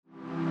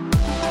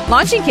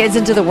Launching kids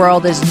into the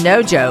world is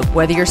no joke,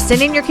 whether you're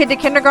sending your kid to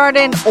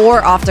kindergarten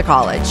or off to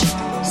college.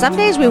 Some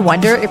days we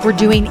wonder if we're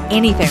doing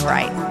anything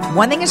right.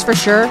 One thing is for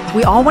sure,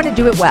 we all want to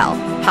do it well.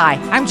 Hi,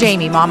 I'm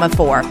Jamie, mom of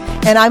 4.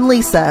 And I'm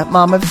Lisa,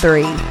 mom of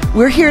 3.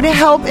 We're here to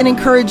help and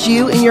encourage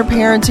you in your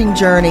parenting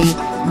journey.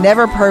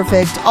 Never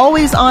perfect,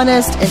 always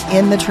honest, and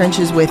in the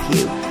trenches with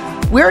you.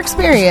 We're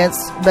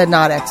experienced, but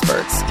not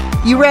experts.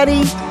 You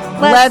ready?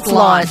 Let's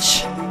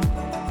launch.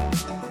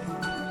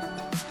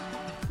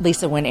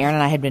 Lisa, when Aaron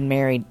and I had been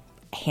married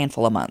a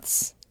handful of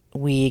months,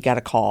 we got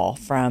a call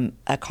from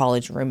a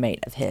college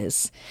roommate of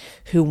his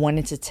who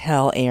wanted to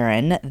tell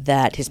Aaron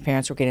that his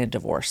parents were getting a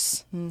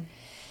divorce.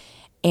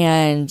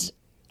 And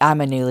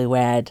I'm a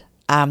newlywed.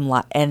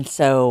 And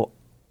so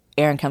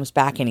Aaron comes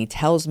back and he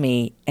tells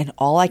me, and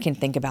all I can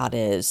think about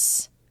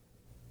is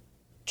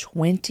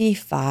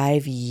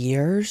 25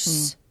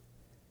 years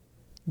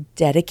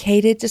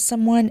dedicated to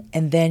someone,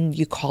 and then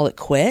you call it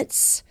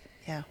quits.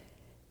 Yeah.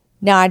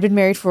 Now, I'd been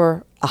married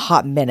for a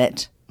hot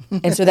minute,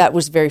 and so that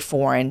was very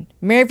foreign.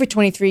 Married for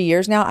 23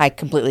 years now, I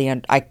completely,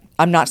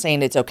 I'm not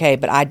saying it's okay,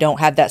 but I don't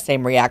have that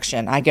same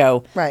reaction. I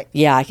go, right.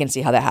 Yeah, I can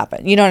see how that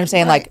happened. You know what I'm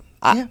saying? Right.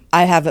 Like,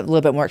 I have a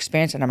little bit more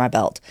experience under my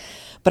belt.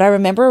 But I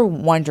remember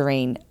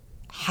wondering,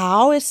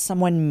 how is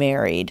someone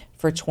married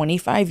for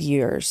 25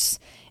 years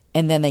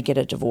and then they get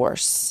a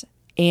divorce?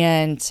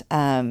 And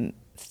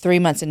 3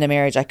 months into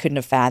marriage, I couldn't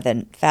have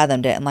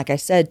fathomed it. And like I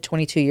said,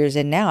 22 years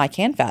in now, I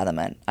can fathom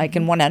it. I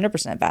can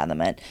 100%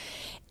 fathom it.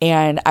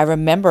 And I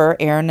remember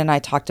Aaron and I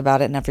talked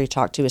about it, and after he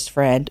talked to his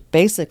friend,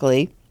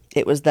 basically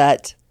it was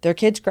that their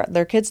kids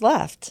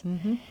left.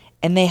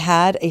 And they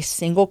had a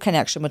single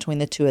connection between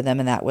the two of them,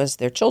 and that was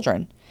their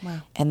children.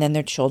 Wow. And then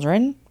their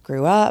children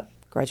grew up,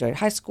 graduated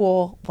high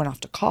school, went off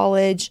to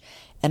college,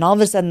 and all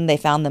of a sudden they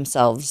found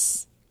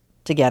themselves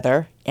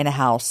together in a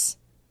house,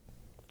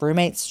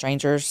 roommates,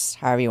 strangers,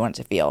 however you want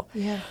it to feel.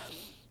 Yeah.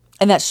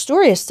 And that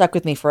story has stuck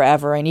with me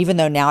forever. And even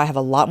though now I have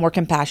a lot more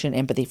compassion and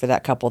empathy for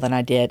that couple than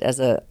I did as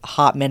a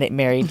hot minute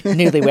married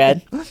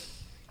newlywed,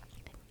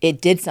 it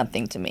did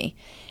something to me.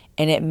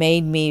 And it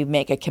made me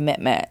make a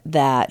commitment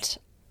that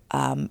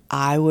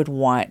I would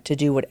want to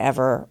do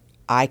whatever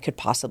I could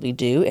possibly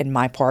do in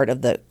my part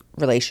of the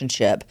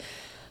relationship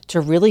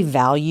to really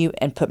value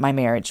and put my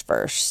marriage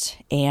first.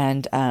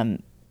 And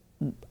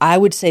I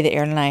would say that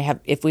Aaron and I have,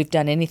 if we've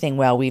done anything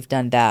well, we've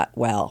done that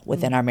well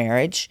within our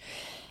marriage.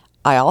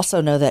 I also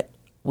know that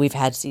we've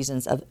had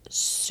seasons of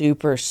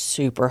super,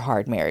 super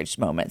hard marriage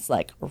moments,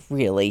 like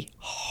really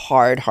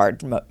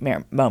hard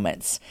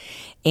moments.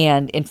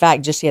 And in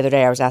fact, just the other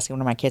day, I was asking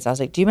one of my kids, I was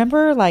like, do you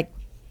remember like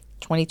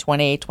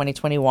 2020,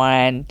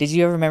 2021? Did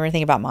you ever remember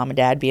anything about mom and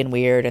dad being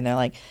weird? And they're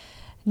like,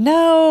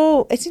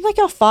 no, it seemed like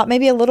y'all fought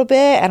maybe a little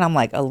bit. And I'm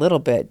like, a little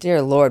bit?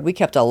 Dear Lord, we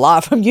kept a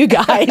lot from you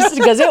guys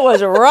because it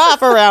was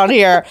rough around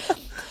here.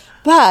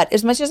 But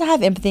as much as I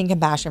have empathy and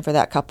compassion for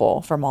that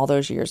couple from all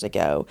those years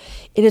ago,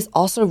 it has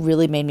also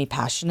really made me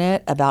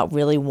passionate about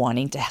really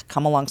wanting to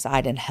come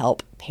alongside and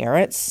help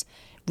parents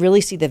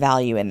really see the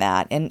value in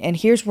that. And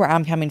here's where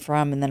I'm coming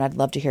from, and then I'd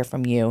love to hear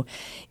from you,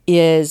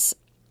 is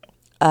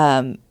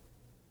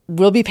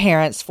we'll be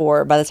parents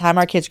for, by the time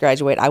our kids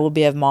graduate, I will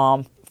be a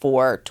mom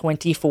for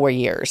 24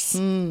 years,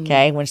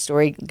 okay, when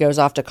Story goes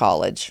off to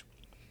college.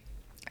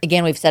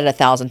 Again, we've said it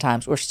 1,000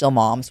 times. We're still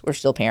moms. We're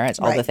still parents,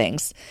 all the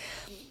things.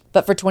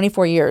 But for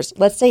 24 years,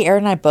 let's say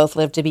Aaron and I both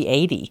live to be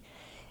 80.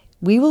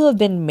 We will have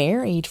been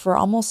married for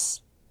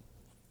almost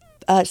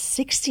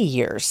 60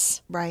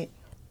 years. Right.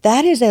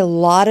 That is a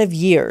lot of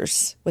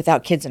years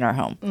without kids in our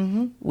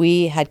home.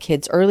 We had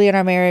kids early in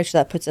our marriage. So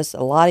that puts us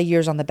a lot of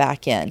years on the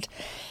back end.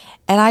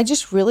 And I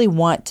just really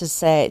want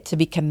to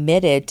be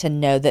committed to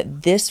know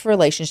that this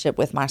relationship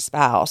with my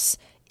spouse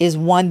is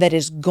one that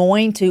is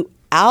going to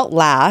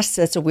outlast,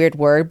 that's a weird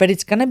word, but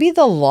it's going to be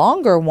the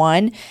longer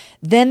one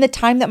than the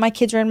time that my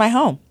kids are in my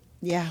home.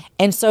 Yeah.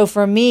 And so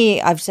for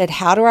me, I've said,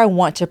 how do I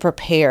want to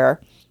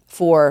prepare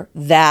for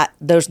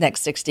those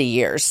next 60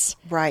 years?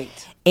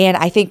 Right. And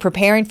I think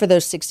preparing for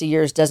those 60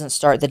 years doesn't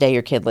start the day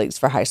your kid leaves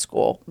for high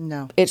school.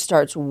 No. It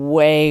starts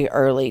way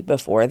early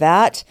before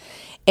that.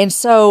 And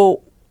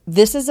so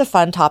this is a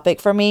fun topic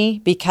for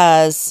me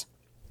because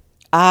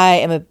I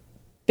am a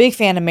big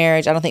fan of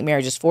marriage. I don't think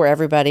marriage is for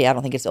everybody. I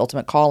don't think it's the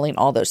ultimate calling,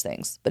 all those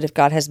things. But if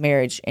God has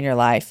marriage in your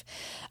life,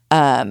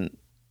 then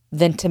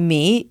to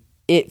me,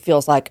 it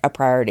feels like a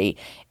priority.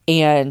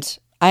 And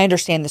I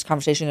understand this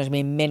conversation. There's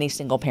going to be many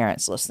single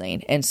parents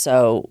listening. And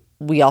so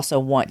we also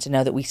want to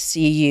know that we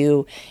see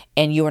you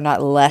and you are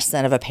not less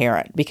than of a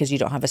parent because you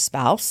don't have a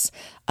spouse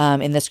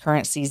in this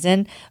current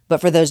season.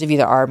 But for those of you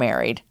that are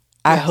married,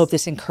 I hope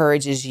this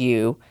encourages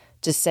you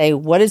to say,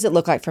 what does it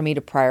look like for me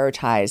to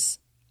prioritize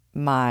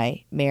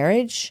my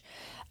marriage?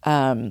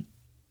 I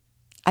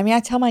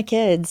tell my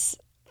kids,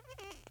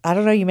 I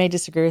don't know, you may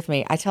disagree with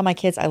me. I tell my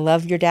kids, I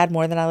love your dad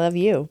more than I love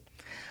you.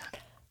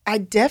 I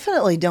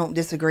definitely don't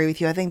disagree with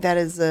you. I think that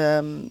is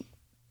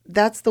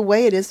that's the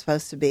way it is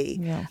supposed to be.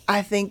 Yeah.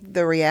 I think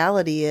the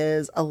reality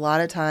is a lot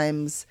of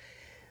times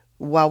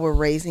while we're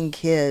raising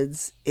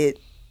kids, it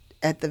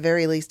at the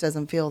very least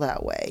doesn't feel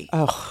that way.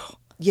 Oh,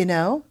 You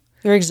know?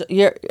 You're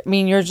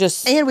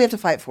just, and we have to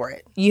fight for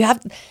it.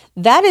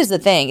 that is the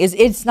thing, this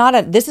is not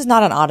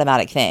an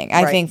automatic thing.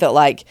 I think that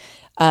like,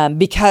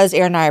 because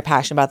Aaron and I are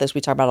passionate about this,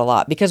 we talk about it a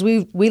lot, because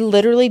we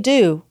literally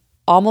do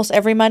almost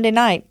every Monday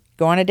night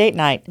go on a date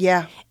night.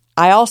 Yeah.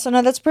 I also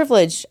know that's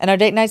privilege, and our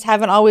date nights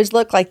haven't always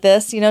looked like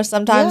this.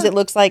 Sometimes it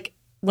looks like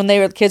when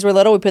kids were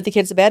little, we put the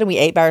kids to bed and we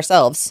ate by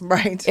ourselves.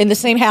 Right. In the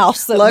same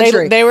house that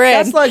luxury. they were in.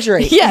 That's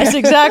luxury. Yes,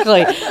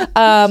 exactly.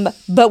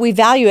 But we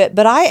value it.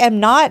 But I'm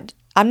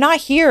not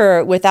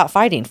here without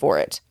fighting for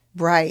it.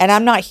 Right. And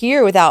I'm not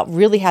here without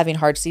really having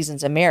hard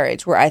seasons of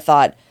marriage where I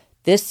thought,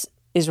 this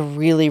is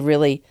really,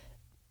 really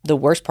the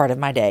worst part of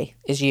my day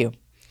is you,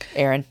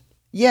 Aaron.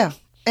 Yeah.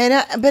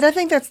 But I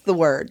think that's the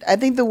word. I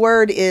think the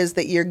word is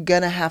that you're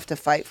going to have to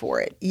fight for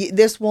it.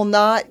 This will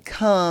not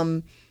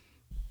come,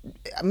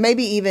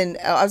 maybe even,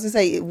 I was going to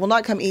say, it will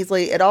not come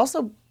easily. It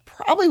also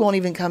probably won't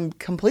even come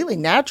completely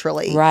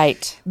naturally.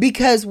 Right.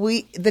 Because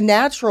the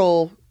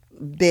natural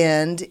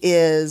bend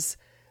is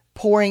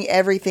pouring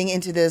everything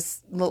into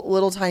this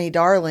little tiny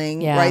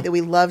darling, right, that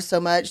we love so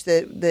much,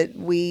 that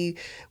we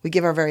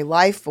give our very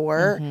life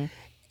for. Mm-hmm.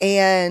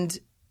 And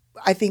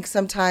I think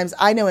sometimes,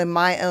 I know in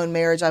my own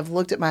marriage, I've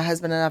looked at my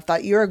husband and I've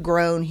thought, you're a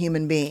grown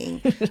human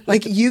being.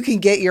 Like, you can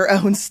get your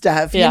own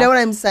stuff. You know what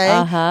I'm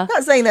saying? I'm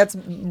not saying that's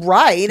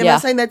right. I'm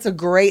not saying that's a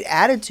great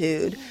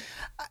attitude.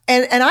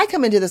 And I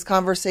come into this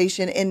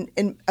conversation,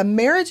 and a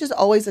marriage is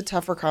always a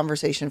tougher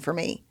conversation for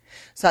me.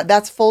 So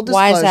that's full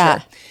disclosure. Why is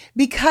that?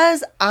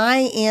 Because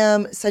I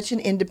am such an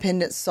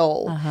independent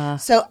soul.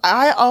 So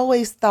I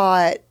always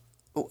thought,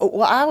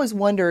 I always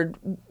wondered,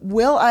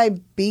 will I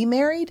be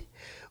married?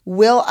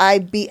 Will I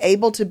be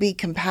able to be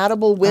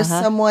compatible with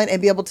someone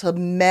and be able to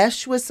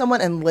mesh with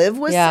someone and live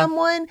with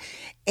someone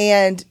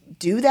and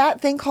do that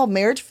thing called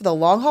marriage for the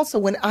long haul? So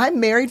when I'm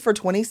married for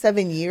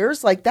 27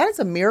 years, like, that is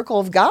a miracle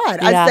of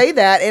God. I say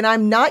that, and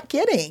I'm not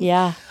kidding.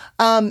 Yeah.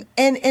 And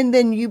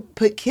then you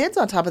put kids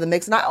on top of the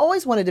mix, and I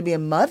always wanted to be a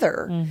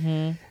mother.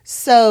 Mm-hmm.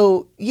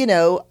 So,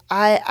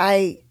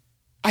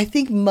 I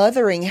think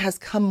mothering has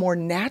come more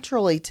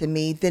naturally to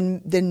me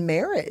than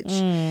marriage.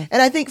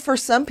 And I think for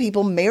some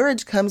people,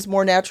 marriage comes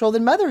more natural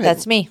than motherhood.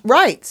 That's me.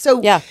 Right.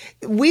 So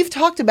we've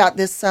talked about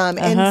this some,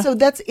 and so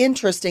that's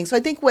interesting. So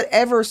I think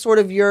whatever sort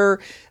of your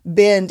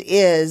bend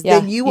is,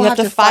 then you will have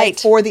to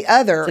fight for the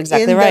other in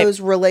those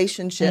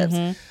relationships.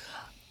 Mm-hmm.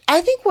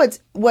 I think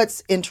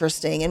what's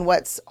interesting and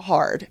what's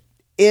hard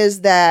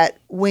is that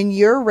when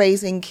you're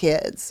raising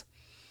kids,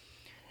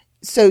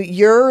 so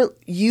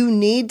you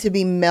need to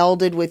be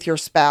melded with your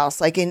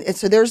spouse. And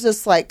so there's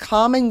this like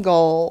common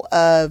goal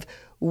of,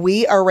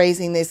 we are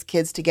raising these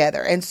kids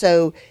together. And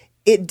so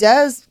it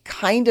does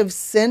kind of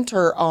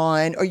center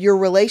on, or your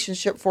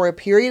relationship for a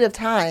period of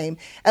time,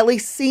 at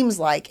least seems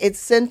like it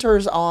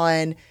centers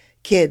on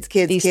kids.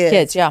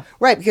 Yeah.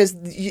 Right. Because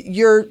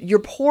you're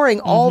pouring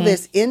all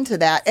this into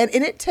that. And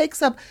it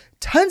takes up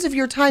tons of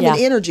your time and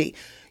energy.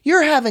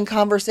 You're having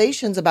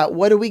conversations about,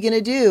 what are we going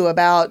to do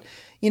about,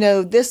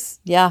 this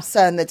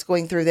son that's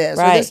going through this,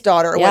 or this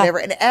daughter, or whatever.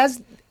 And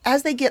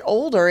as they get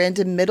older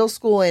into middle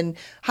school and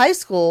high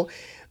school,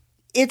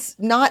 it's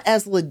not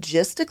as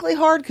logistically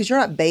hard because you're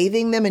not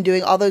bathing them and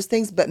doing all those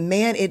things. But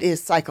man, it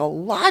is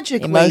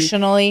psychologically,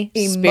 emotionally,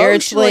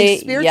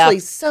 spiritually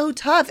so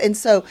tough. And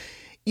so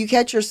you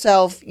catch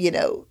yourself,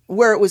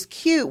 where it was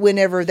cute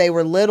whenever they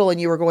were little and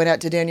you were going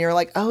out to dinner, you're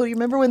like, oh, you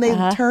remember when they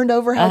turned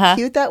over how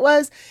cute that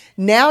was?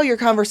 Now your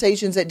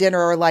conversations at dinner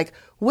are like,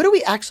 what are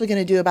we actually going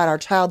to do about our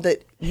child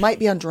that might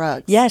be on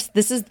drugs? Yes,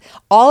 this is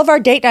all of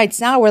our date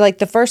nights now. We're like,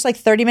 the first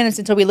 30 minutes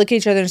until we look at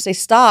each other and say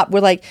stop,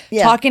 we're like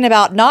talking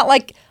about not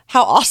like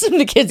how awesome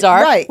the kids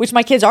are, right, which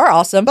my kids are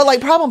awesome, but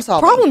like problem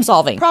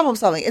solving.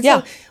 And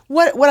so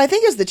what I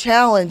think is the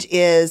challenge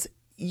is,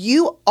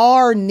 you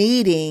are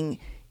needing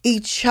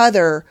each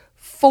other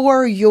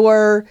for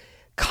your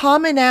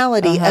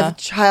commonality of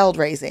child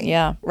raising.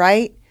 Yeah.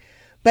 Right?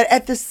 But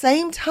at the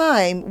same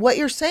time, what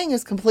you're saying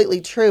is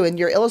completely true, and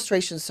your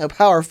illustration is so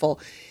powerful,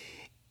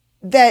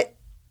 that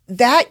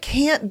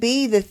can't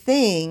be the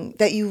thing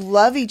that you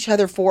love each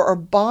other for or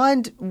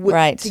bond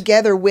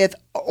together with,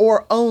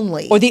 or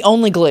the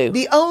only glue.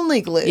 The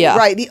only glue,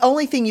 right? The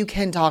only thing you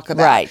can talk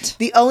about. Right.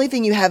 The only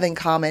thing you have in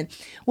common.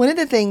 One of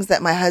the things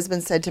that my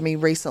husband said to me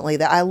recently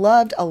that I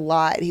loved a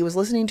lot, he was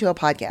listening to a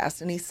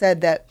podcast, and he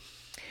said that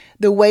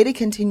the way to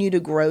continue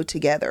to grow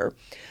together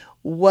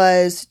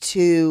was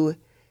to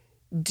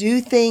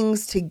do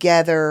things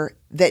together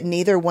that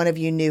neither one of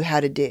you knew how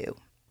to do.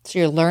 So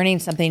you're learning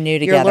something new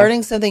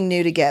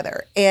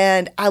together.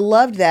 And I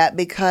loved that,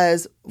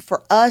 because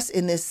for us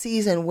in this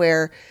season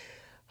where,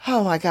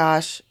 oh my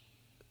gosh,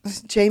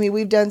 Jamie,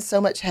 we've done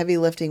so much heavy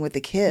lifting with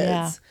the kids.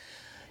 Yeah.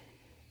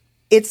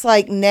 It's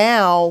like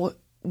now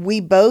we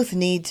both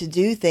need to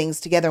do things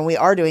together, and we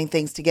are doing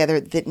things together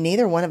that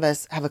neither one of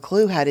us have a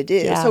clue how to do.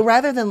 Yeah. So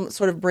rather than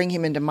sort of bring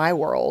him into my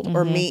world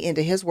or me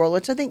into his world,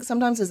 which I think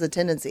sometimes is a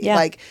tendency,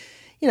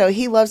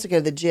 he loves to go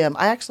to the gym.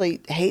 I actually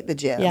hate the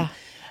gym. Yeah.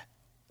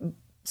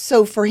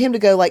 so for him to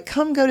go like,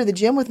 come go to the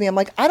gym with me, I'm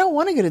like, I don't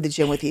want to go to the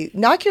gym with you.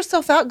 Knock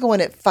yourself out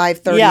going at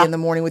 5:30 in the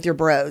morning with your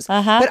bros.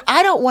 But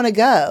I don't want to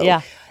go.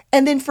 Yeah.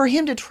 And then for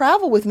him to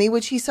travel with me,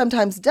 which he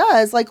sometimes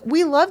does, like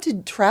we love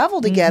to travel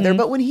together,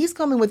 but when he's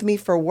coming with me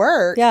for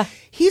work,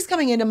 he's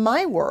coming into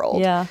my world.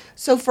 Yeah.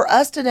 So for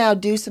us to now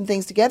do some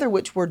things together,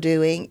 which we're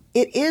doing,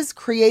 it is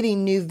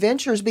creating new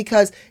ventures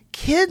because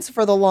kids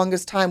for the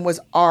longest time was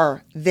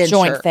our venture.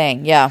 Joint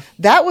thing, yeah.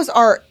 That was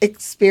our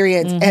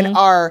experience and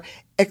our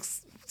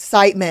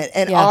excitement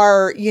and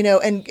our, you know,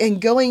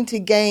 and going to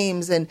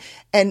games and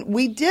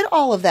we did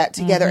all of that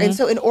together. And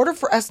so in order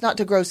for us not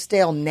to grow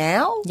stale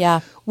now,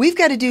 we've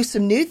got to do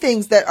some new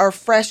things that are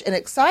fresh and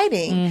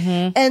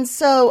exciting. And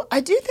so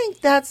I do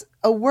think that's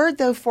a word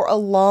though for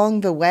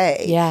along the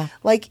way. Yeah.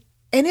 Like,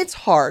 and it's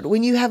hard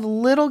when you have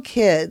little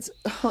kids.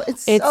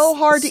 It's so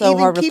hard to so even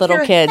hard with keep little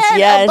your kids.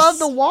 head above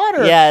the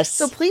water. Yes.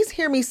 So please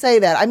hear me say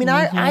that. I mean,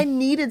 I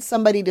needed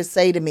somebody to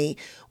say to me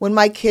when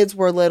my kids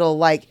were little,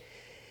 like,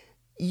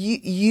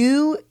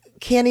 you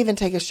can't even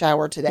take a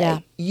shower today. Yeah.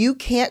 You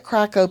can't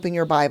crack open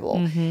your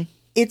Bible.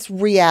 It's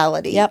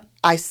reality. Yep.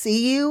 I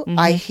see you.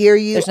 I hear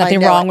you. There's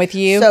nothing wrong with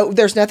you. So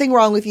there's nothing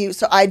wrong with you.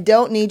 So I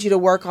don't need you to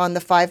work on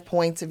the 5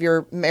 points of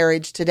your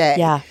marriage today.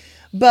 Yeah.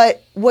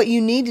 But what you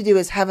need to do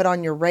is have it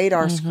on your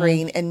radar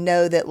screen and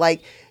know that,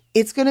 like,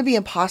 it's going to be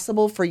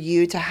impossible for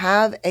you to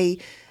have a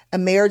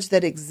marriage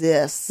that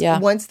exists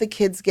once the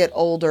kids get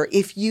older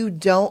if you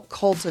don't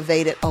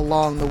cultivate it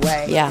along the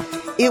way. Yeah.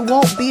 It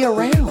won't be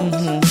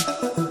around.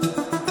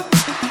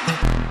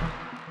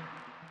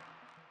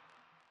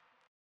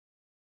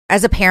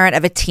 As a parent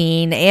of a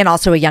teen and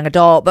also a young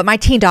adult, but my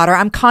teen daughter,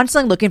 I'm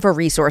constantly looking for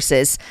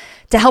resources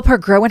to help her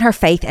grow in her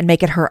faith and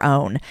make it her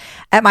own.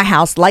 At my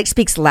house, Light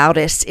Speaks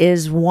Loudest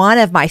is one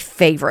of my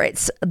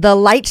favorites. The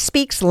Light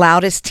Speaks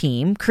Loudest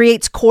team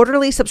creates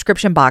quarterly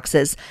subscription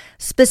boxes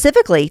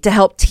specifically to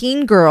help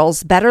teen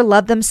girls better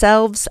love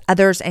themselves,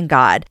 others, and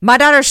God. My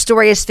daughter's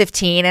story is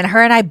 15, and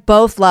her and I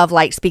both love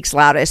Light Speaks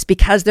Loudest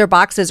because their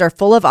boxes are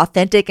full of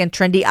authentic and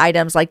trendy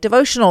items like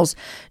devotionals,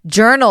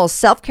 journals,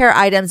 self-care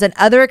items, and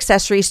other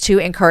accessories to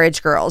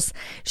encourage girls.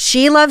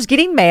 She loves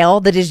getting mail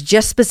that is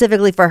just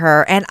specifically for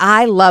her, and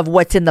I love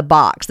what's in the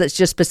box that's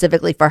just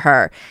specifically for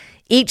her.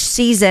 Each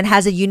season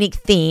has a unique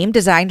theme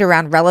designed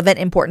around relevant,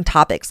 important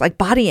topics like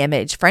body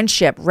image,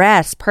 friendship,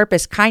 rest,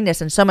 purpose,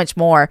 kindness, and so much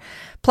more.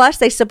 Plus,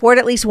 they support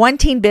at least one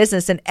teen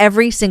business in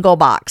every single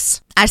box.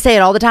 I say it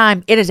all the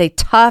time. It is a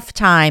tough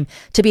time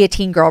to be a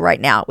teen girl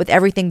right now with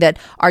everything that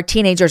our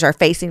teenagers are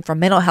facing, from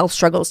mental health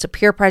struggles to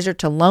peer pressure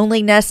to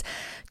loneliness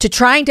to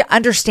trying to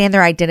understand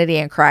their identity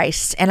in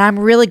Christ. And I'm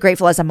really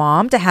grateful as a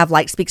mom to have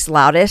Light Speaks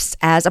Loudest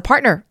as a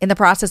partner in the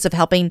process of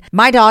helping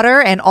my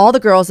daughter and all the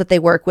girls that they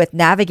work with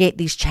navigate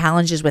these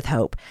challenges with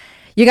hope.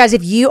 You guys,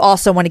 if you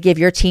also want to give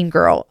your teen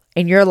girl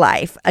in your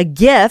life a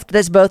gift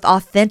that's both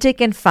authentic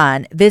and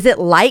fun, visit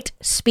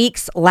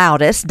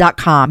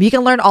lightspeaksloudest.com. You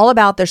can learn all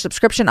about their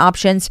subscription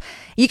options.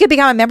 You can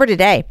become a member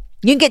today.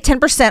 You can get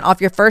 10% off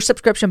your first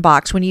subscription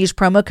box when you use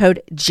promo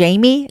code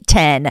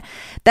Jamie10.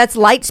 That's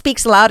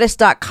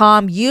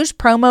lightspeaksloudest.com. Use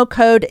promo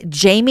code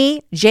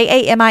Jamie,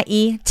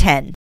 Jamie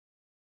 10.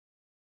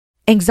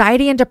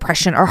 Anxiety and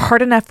depression are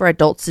hard enough for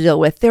adults to deal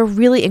with. They're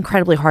really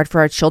incredibly hard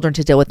for our children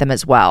to deal with them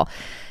as well.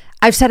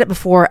 I've said it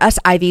before, us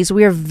Ivies,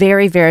 we are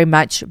very, very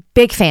much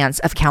big fans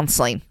of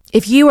counseling.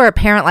 If you are a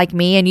parent like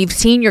me and you've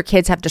seen your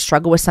kids have to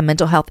struggle with some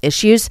mental health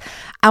issues,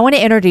 I want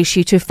to introduce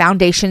you to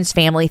Foundations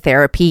Family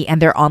Therapy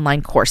and their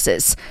online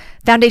courses.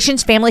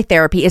 Foundations Family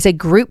Therapy is a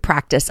group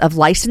practice of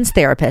licensed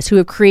therapists who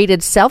have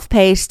created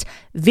self-paced,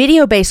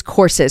 video-based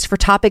courses for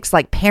topics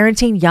like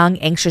parenting young,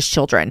 anxious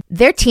children.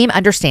 Their team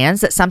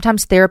understands that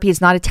sometimes therapy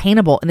is not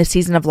attainable in the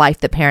season of life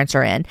that parents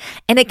are in,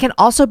 and it can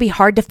also be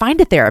hard to find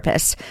a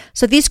therapist.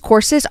 So these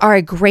courses are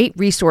a great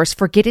resource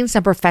for getting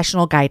some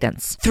professional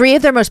guidance. 3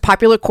 of their most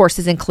popular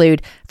courses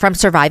include From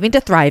Surviving to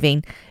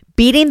Thriving,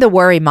 Beating the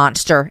Worry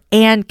Monster,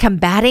 and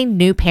Combating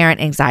New Parent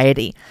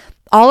Anxiety.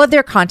 All of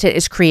their content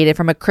is created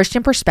from a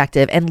Christian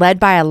perspective and led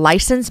by a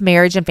licensed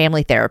marriage and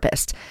family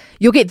therapist.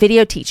 You'll get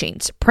video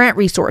teachings, print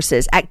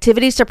resources,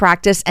 activities to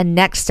practice, and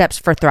next steps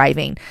for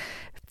thriving.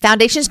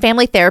 Foundations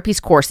Family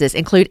Therapy's courses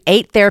include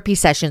 8 therapy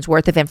sessions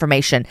worth of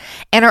information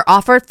and are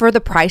offered for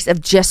the price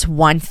of just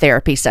 1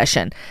 therapy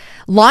session.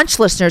 Launch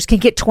listeners can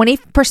get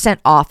 20%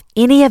 off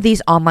any of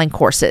these online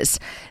courses.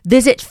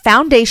 Visit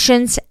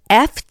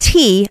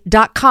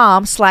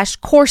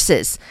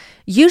foundationsft.com/courses.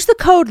 Use the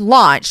code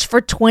LAUNCH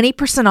for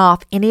 20%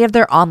 off any of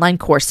their online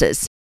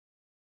courses.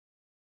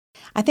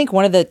 I think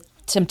one of the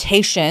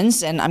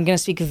temptations, and I'm going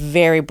to speak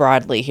very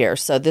broadly here,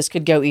 so this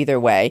could go either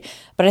way,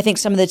 but I think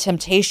some of the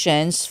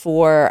temptations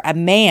for a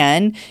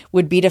man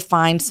would be to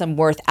find some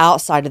worth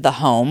outside of the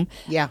home.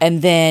 Yeah.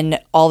 And then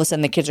all of a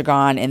sudden the kids are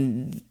gone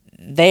and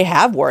they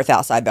have worth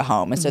outside the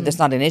home. And so that's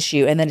not an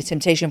issue. And then a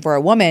temptation for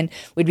a woman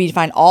would be to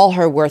find all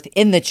her worth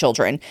in the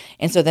children.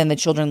 And so then the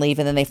children leave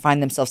and then they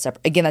find themselves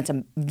separate. Again, that's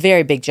a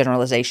very big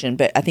generalization,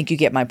 but I think you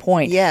get my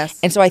point. Yes.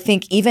 And so I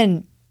think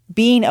even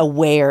being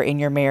aware in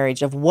your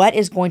marriage of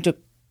what's going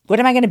What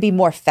am I going to be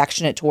more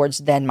affectionate towards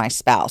than my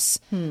spouse?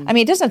 I mean,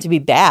 it doesn't have to be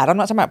bad. I'm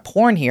not talking about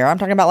porn here. I'm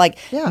talking about like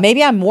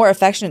maybe I'm more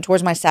affectionate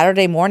towards my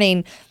Saturday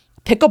morning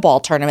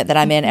pickleball tournament that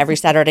I'm in every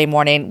Saturday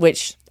morning,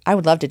 which I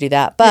would love to do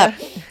that. But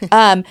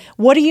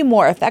what are you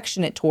more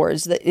affectionate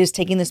towards that is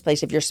taking this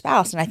place of your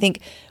spouse? And I think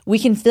we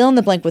can fill in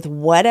the blank with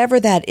whatever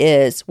that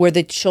is, where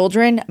the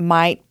children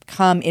might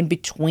come in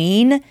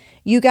between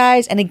you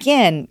guys. And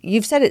again,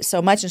 you've said it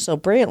so much and so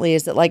brilliantly,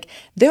 is that like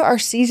there are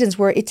seasons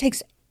where it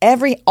takes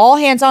all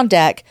hands on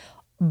deck,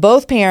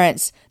 both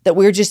parents, that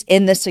we're just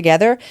in this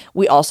together.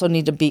 We also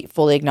need to be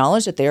fully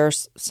acknowledge that there are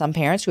some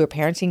parents who are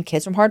parenting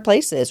kids from hard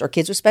places or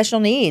kids with special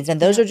needs. And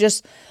those are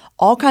just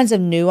all kinds of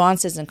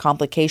nuances and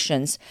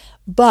complications.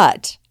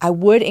 But I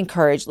would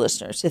encourage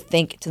listeners to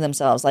think to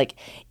themselves, like,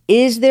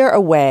 is there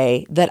a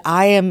way that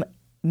I am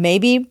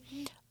maybe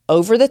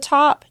over the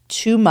top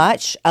too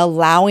much,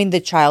 allowing the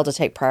child to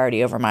take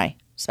priority over my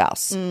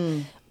spouse?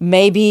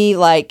 Maybe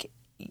like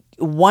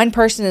one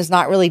person is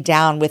not really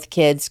down with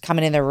kids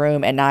coming in their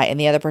room at night and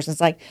the other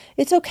person's like,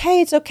 it's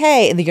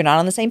okay. And you're not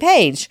on the same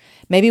page.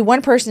 Maybe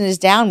one person is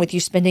down with you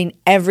spending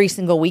every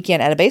single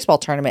weekend at a baseball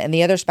tournament and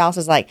the other spouse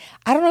is like,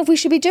 I don't know if we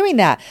should be doing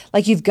that.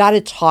 Like, you've got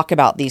to talk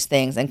about these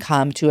things and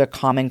come to a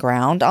common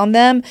ground on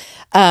them.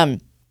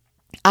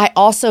 I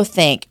also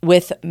think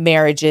with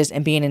marriages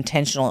and being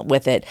intentional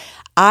with it,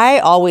 I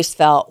always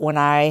felt when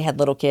I had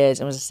little kids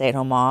and was a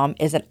stay-at-home mom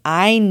is that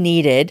I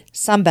needed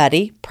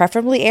somebody,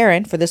 preferably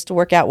Aaron, for this to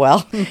work out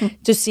well,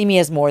 to see me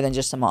as more than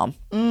just a mom.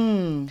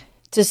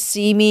 To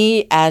see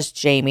me as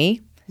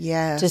Jamie.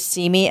 To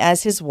see me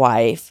as his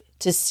wife.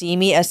 To see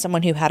me as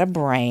someone who had a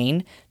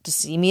brain. To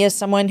see me as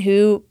someone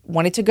who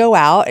wanted to go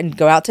out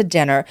to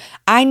dinner.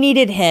 I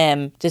needed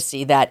him to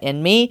see that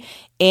in me.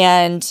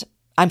 And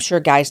I'm sure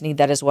guys need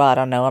that as well. I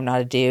don't know. I'm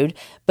not a dude.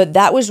 But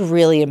that was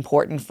really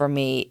important for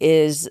me,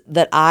 is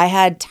that I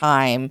had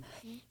time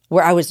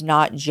where I was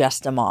not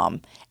just a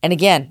mom. And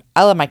again,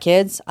 I love my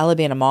kids. I love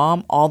being a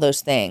mom, all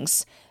those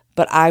things.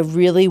 But I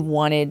really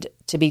wanted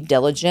to be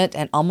diligent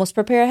and almost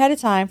prepare ahead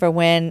of time for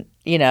when,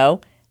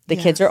 the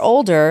kids are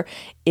older,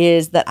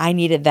 is that I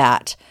needed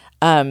that.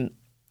 Last thing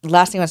I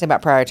want to say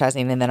about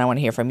prioritizing, and then I want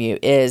to hear from you,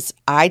 is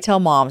I tell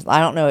moms, I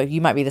don't know if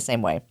you might be the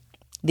same way.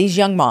 These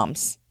young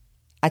moms,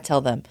 I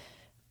tell them,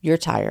 you're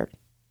tired.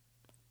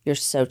 You're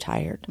so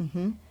tired.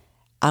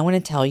 I want to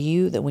tell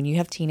you that when you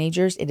have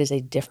teenagers, it is a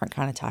different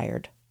kind of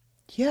tired.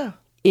 Yeah.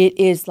 It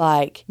is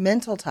like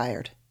mental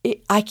tired.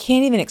 I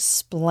can't even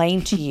explain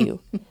to you.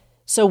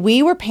 So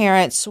we were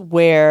parents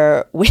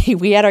where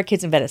we had our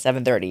kids in bed at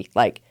 7:30.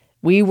 Like,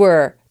 we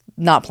were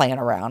not playing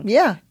around.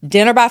 Yeah.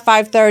 Dinner by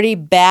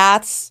 5:30,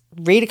 baths,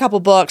 read a couple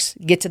books,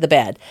 get to the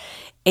bed.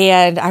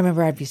 And I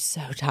remember I'd be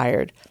so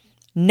tired.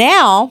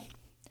 Now,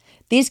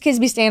 these kids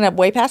be staying up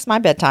way past my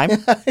bedtime.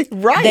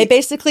 Right. They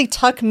basically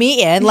tuck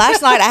me in.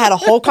 Last night I had a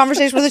whole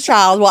conversation with a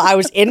child while I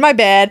was in my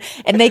bed,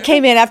 and they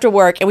came in after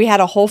work and we had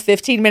a whole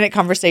 15-minute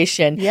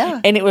conversation. Yeah.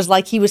 And it was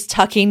like he was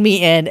tucking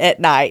me in at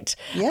night.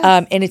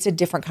 Yes. And it's a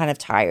different kind of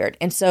tired.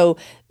 And so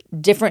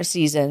different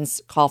seasons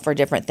call for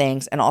different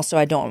things. And also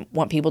I don't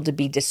want people to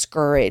be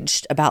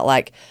discouraged about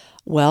like,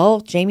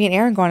 well, Jamie and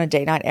Aaron go on a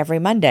date night every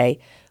Monday.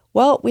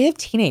 Well, we have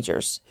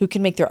teenagers who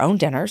can make their own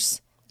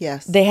dinners.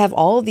 Yes. They have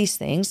all of these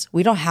things.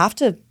 We don't have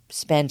to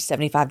spend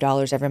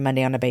 $75 every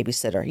Monday on a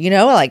babysitter.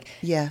 Like,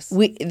 yes.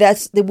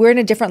 We're in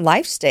a different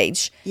life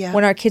stage. Yeah.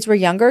 When our kids were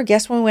younger,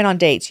 guess when we went on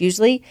dates?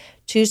 Usually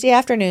Tuesday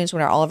afternoons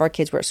when all of our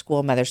kids were at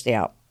school, Mother's Day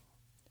out.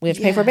 We have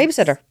to pay for a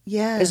babysitter.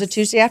 Yes. It was a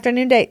Tuesday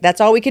afternoon date.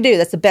 That's all we could do.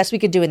 That's the best we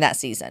could do in that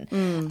season.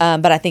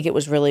 But I think it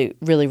was really,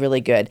 really,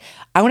 really good.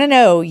 I want to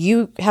know,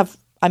 you have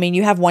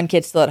one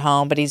kid still at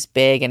home, but he's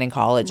big and in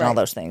college and all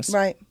those things.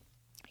 Right.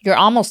 You're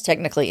almost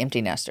technically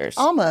empty nesters.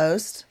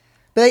 Almost.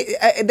 But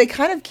they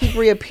kind of keep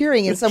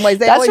reappearing in some ways.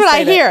 That's what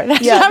I hear.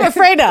 That's what I'm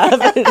afraid of.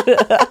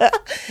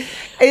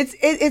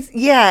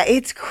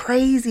 It's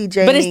crazy,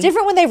 Jamie. But it's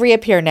different when they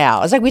reappear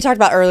now. It's like we talked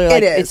about earlier.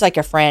 Like, it's like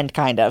a friend,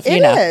 kind of.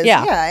 It is.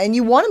 Yeah. And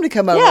you want them to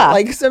come over. Yeah.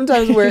 Like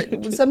sometimes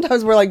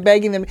we're like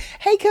begging them,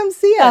 hey, come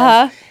see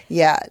us.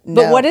 Yeah.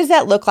 No. But what does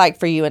that look like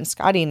for you and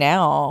Scotty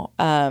now?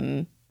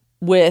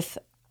 With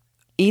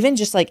even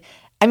just like,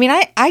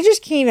 I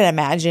just can't even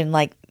imagine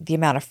like the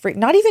amount of free,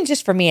 not even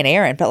just for me and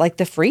Aaron, but like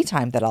the free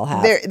time that I'll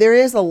have. There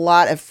is a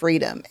lot of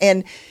freedom.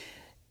 And,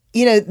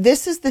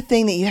 this is the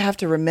thing that you have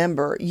to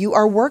remember. You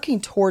are working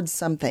towards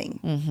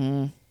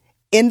something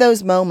in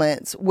those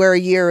moments where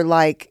you're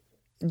like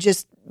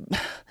just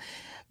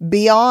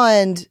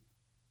beyond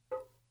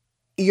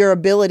your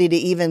ability to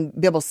even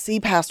be able to see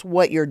past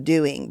what you're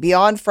doing,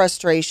 beyond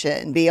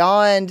frustration,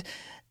 beyond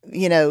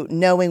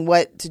knowing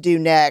what to do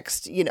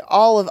next,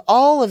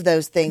 all of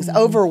those things,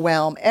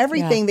 overwhelm,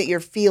 everything that you're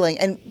feeling.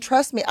 And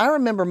trust me, I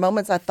remember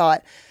moments I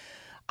thought,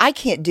 I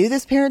can't do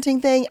this parenting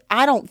thing.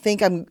 I don't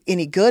think I'm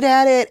any good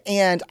at it.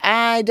 And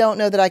I don't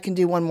know that I can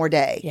do one more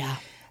day. Yeah.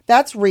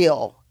 That's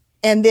real.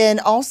 And then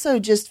also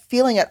just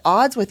feeling at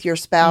odds with your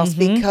spouse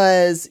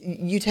because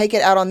you take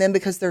it out on them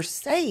because they're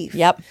safe.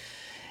 Yep.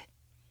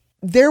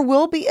 There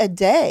will be a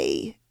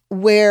day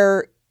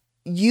where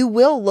you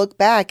will look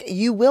back.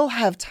 You will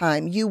have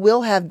time. You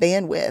will have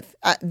bandwidth.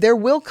 There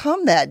will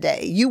come that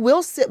day. You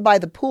will sit by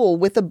the pool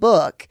with a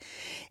book,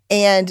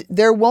 and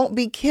there won't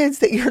be kids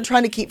that you're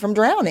trying to keep from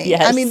drowning.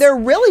 Yes. I mean, there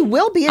really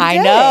will be a day. I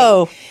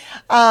know.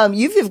 I'm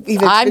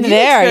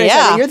there.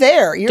 Yeah. You're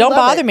there. Don't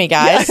bother me,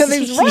 guys. Yeah,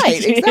 that's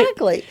right.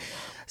 Exactly.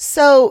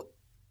 So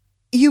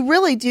you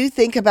really do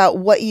think about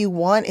what you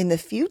want in the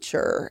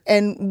future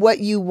and what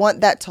you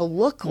want that to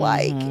look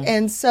like.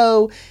 And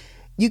so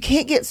you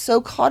can't get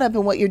so caught up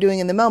in what you're doing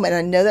in the moment.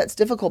 I know that's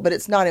difficult, but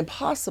it's not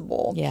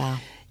impossible. Yeah.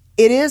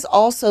 It is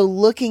also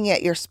looking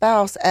at your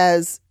spouse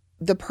as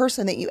the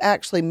person that you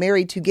actually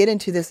married to get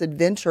into this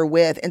adventure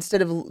with,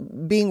 instead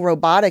of being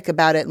robotic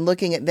about it and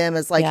looking at them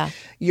as like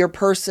your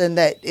person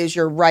that is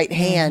your right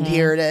hand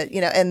here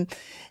to,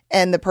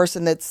 and the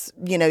person that's,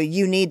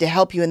 you need to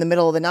help you in the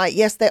middle of the night.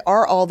 Yes, they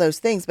are all those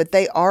things, but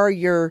they're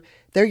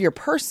your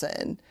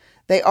person.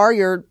 They are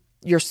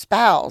your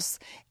spouse,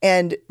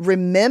 and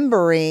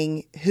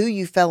remembering who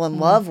you fell in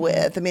love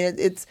with. I mean,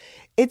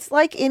 it's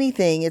like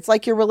anything. It's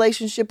like your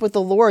relationship with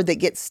the Lord that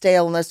gets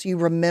stale unless you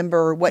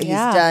remember what he's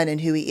done and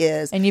who he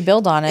is. And you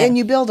build on it.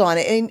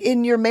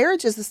 And your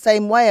marriage is the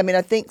same way. I mean,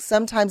 I think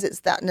sometimes it's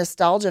that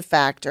nostalgia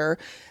factor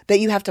that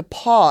you have to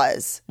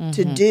pause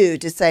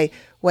to say,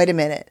 wait a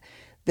minute,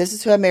 this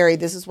is who I married.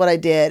 This is what I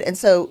did. And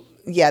so,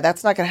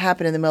 that's not going to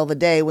happen in the middle of the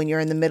day when you're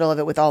in the middle of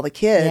it with all the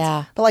kids.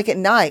 Yeah. But like at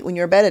night, when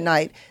you're in bed at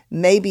night,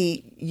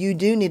 maybe you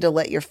do need to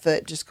let your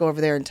foot just go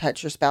over there and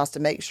touch your spouse to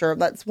make sure.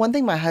 That's one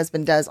thing my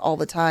husband does all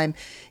the time.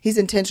 He's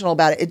intentional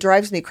about it. It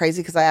drives me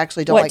crazy because I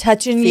actually don't like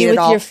touching feet you at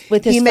all.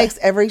 with his He foot? makes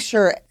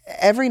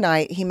every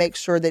night he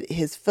makes sure that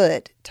his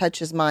foot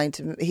touches mine.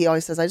 He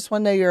always says, I just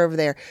want to know you're over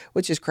there,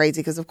 which is crazy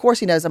because of course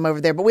he knows I'm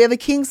over there. But we have a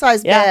king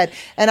size bed,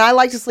 and I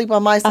like to sleep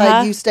on my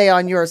side. You stay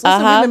on yours.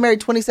 Listen, we've been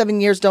married 27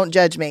 years. Don't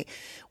judge me.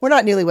 We're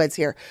not newlyweds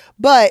here.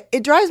 But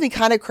it drives me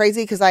kind of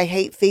crazy because I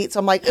hate feet. So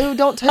I'm like, ooh,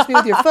 don't touch me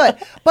with your foot.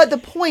 But the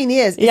point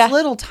is, it's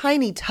little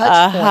tiny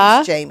touch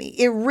points, Jamie.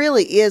 It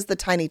really is the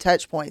tiny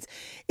touch points.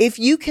 If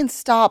you can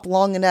stop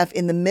long enough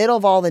in the middle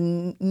of all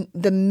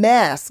the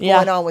mess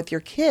going on with your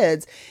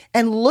kids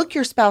and look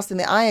your spouse in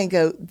the eye and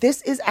go,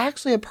 this is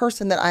actually a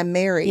person that I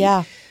married.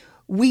 Yeah.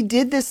 We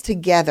did this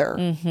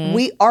together.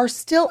 We are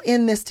still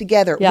in this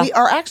together. Yeah. We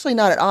are actually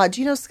not at odds.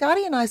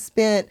 Scotty and I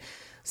spent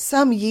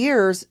some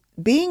years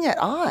being at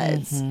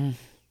odds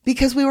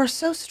because we were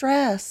so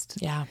stressed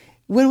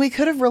when we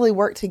could have really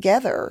worked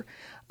together.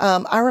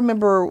 I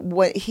remember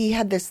what he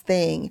had this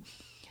thing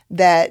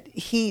that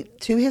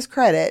to his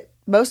credit,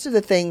 most of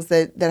the things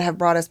that have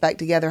brought us back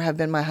together have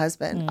been my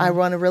husband. I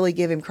want to really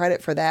give him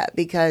credit for that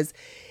because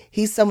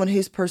he's someone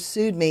who's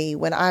pursued me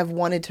when I've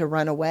wanted to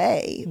run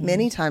away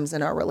many times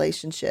in our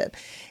relationship.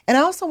 And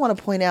I also want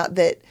to point out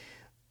that,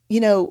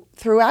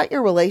 throughout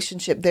your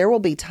relationship, there will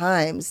be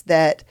times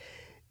that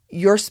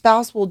your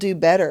spouse will do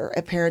better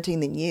at parenting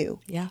than you.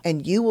 Yeah.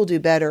 And you will do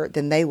better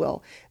than they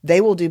will.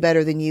 They will do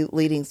better than you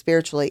leading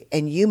spiritually,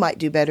 and you might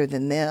do better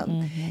than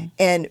them.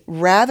 And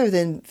rather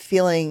than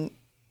feeling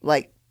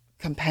like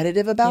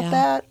competitive about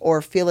that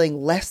or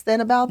feeling less than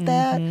about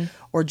that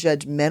or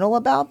judgmental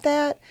about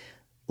that,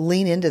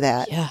 lean into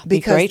that. Yeah,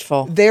 be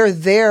grateful. They're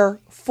there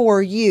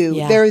for you.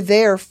 Yeah. They're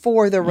there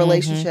for the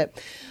relationship.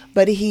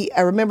 But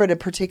I remembered a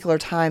particular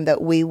time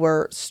that we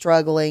were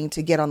struggling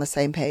to get on the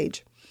same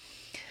page.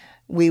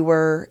 We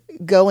were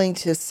going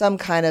to some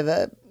kind of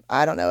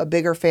a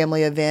bigger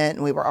family event,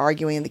 and we were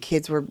arguing, and the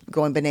kids were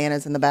going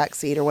bananas in the back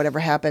seat or whatever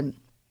happened.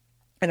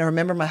 And I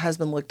remember my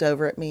husband looked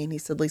over at me and he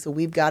said, Lisa,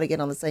 we've got to get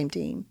on the same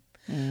team.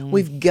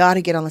 We've got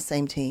to get on the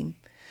same team.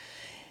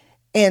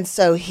 And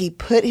so he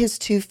put his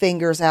two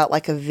fingers out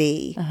like a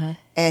V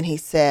and he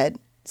said,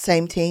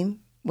 same team?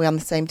 We on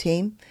the same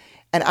team?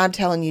 And I'm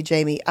telling you,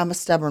 Jamie, I'm a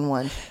stubborn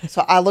one.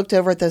 So I looked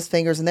over at those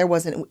fingers, and there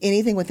wasn't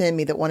anything within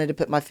me that wanted to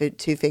put my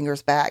two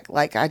fingers back.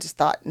 Like, I just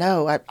thought,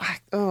 no,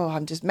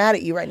 I'm just mad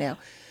at you right now.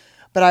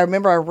 But I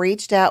remember I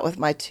reached out with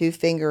my two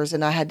fingers,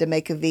 and I had to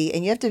make a V.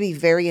 And you have to be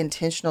very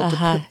intentional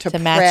to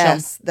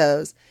press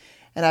those.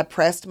 And I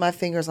pressed my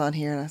fingers on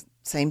here, and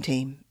same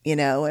team,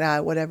 and I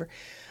whatever.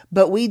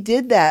 But we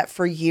did that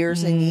for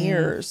years and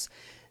years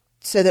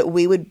so that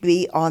we would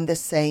be on the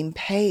same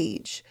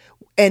page.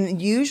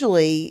 And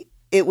usually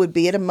it would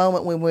be at a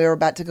moment when we were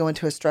about to go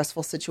into a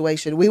stressful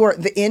situation. We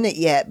weren't in it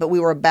yet, but we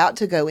were about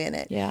to go in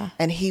it. Yeah.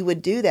 And he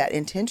would do that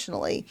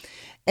intentionally.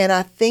 And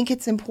I think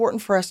it's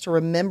important for us to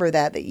remember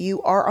that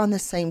you are on the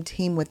same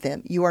team with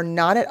them. You are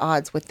not at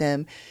odds with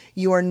them.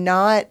 You are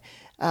not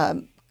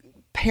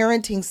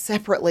parenting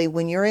separately.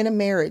 When you're in a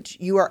marriage,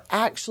 you are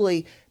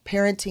actually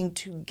parenting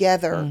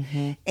together.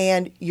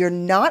 And you're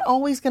not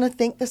always going to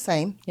think the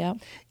same. Yeah.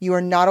 You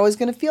are not always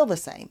going to feel the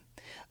same.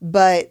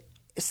 But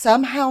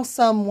somehow,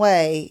 some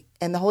way,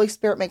 and the Holy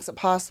Spirit makes it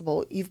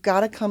possible, you've got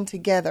to come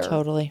together.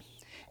 Totally.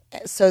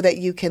 So that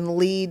you can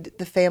lead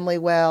the family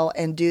well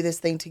and do this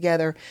thing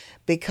together,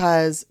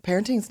 because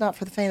parenting is not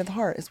for the faint of the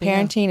heart.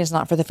 Parenting is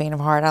not for the faint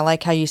of heart. I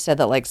like how you said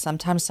that, like,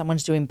 sometimes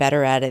someone's doing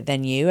better at it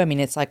than you. I mean,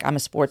 it's like, I'm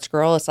a sports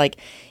girl. It's like,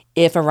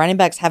 If a running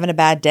back's having a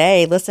bad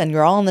day, listen,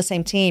 you're all on the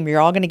same team.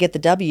 You're all going to get the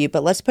W,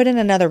 but let's put in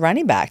another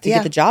running back to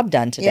get the job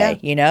done today,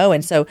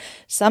 And so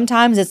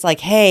sometimes it's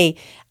like, hey,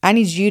 I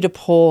need you to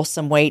pull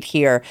some weight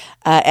here.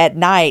 At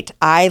night,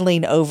 I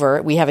lean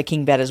over. We have a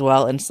king bed as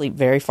well and sleep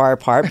very far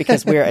apart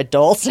because we're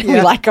adults and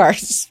we like our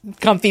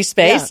comfy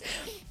space. Yeah.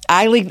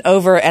 I lean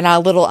over and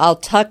I'll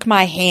tuck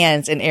my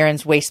hands in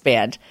Aaron's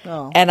waistband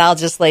and I'll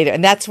just lay there.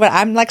 And that's what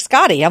I'm like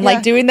Scotty. I'm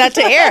like doing that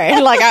to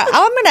Aaron. Like I'm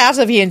going to ask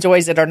if he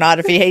enjoys it or not,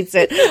 if he hates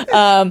it.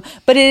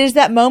 But it is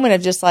that moment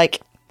of just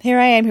like, here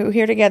I am, we're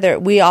here together.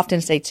 We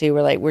often say too,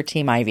 we're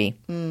Team Ivy.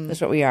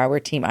 That's what we are. We're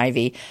Team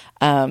Ivy.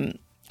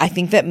 I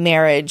think that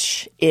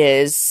marriage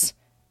is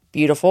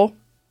beautiful.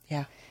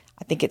 Yeah.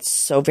 I think it's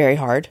so very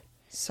hard.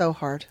 So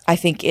hard. I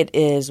think it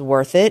is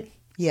worth it.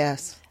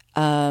 Yes.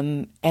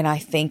 And I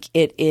think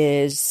it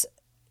is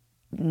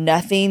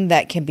nothing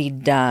that can be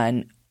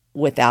done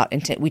without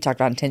intent. We talked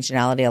about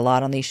intentionality a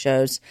lot on these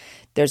shows.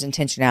 There's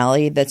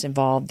intentionality that's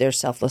involved. There's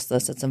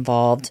selflessness that's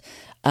involved.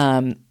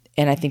 And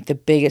I think the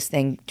biggest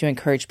thing to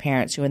encourage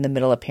parents who are in the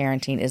middle of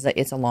parenting is that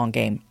it's a long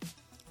game.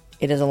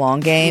 It is a long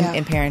game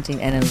in parenting,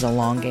 and it is a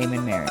long game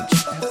in marriage.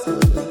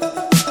 Absolutely.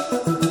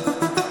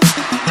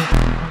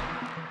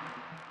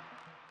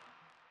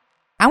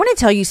 I want to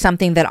tell you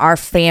something that our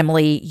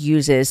family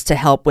uses to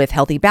help with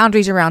healthy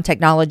boundaries around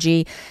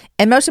technology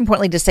and most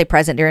importantly, to stay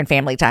present during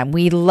family time.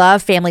 We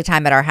love family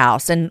time at our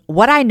house. And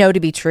what I know to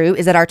be true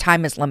is that our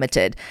time is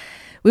limited.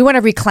 We want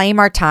to reclaim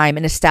our time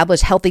and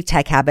establish healthy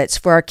tech habits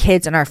for our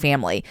kids and our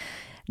family.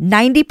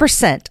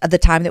 90% of the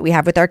time that we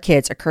have with our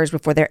kids occurs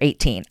before they're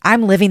 18.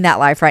 I'm living that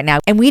life right now.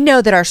 And we know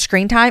that our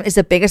screen time is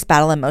the biggest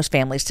battle in most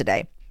families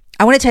today.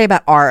 I want to tell you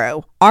about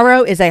Aro.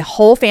 Aro is a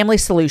whole family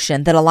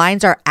solution that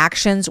aligns our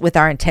actions with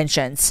our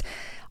intentions.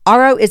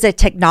 Aro is a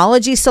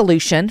technology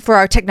solution for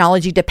our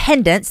technology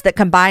dependence that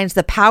combines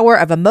the power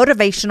of a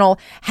motivational,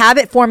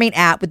 habit-forming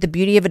app with the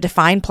beauty of a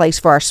defined place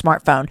for our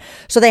smartphone.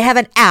 So they have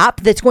an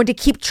app that's going to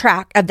keep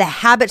track of the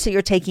habits that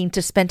you're taking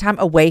to spend time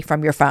away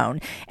from your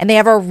phone. And they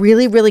have a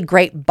really, really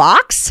great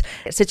box.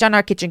 It sits on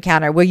our kitchen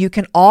counter where you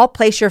can all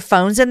place your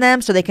phones in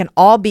them so they can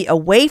all be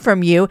away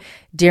from you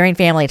during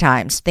family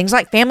times. Things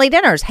like family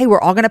dinners. Hey, we're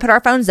all going to put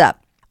our phones up.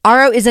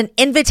 Aro is an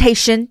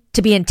invitation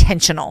to be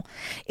intentional.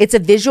 It's a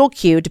visual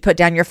cue to put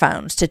down your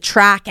phones, to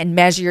track and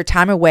measure your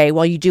time away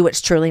while you do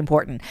what's truly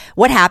important.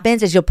 What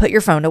happens is you'll put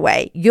your phone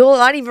away. You'll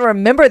not even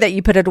remember that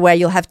you put it away.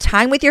 You'll have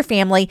time with your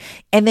family,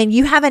 and then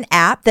you have an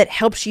app that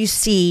helps you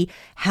see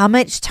how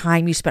much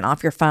time you spent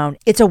off your phone.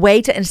 It's a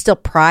way to instill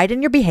pride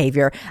in your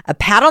behavior, a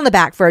pat on the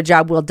back for a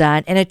job well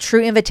done, and a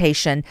true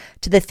invitation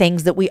to the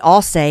things that we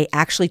all say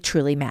actually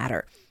truly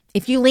matter.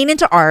 If you lean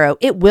into Aro,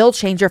 it will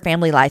change your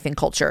family life and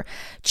culture.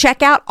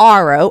 Check out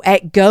Aro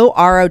at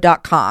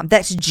goaro.com.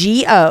 That's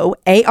GOARO.com.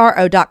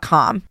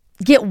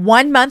 Get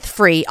 1 month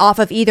free off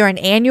of either an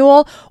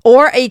annual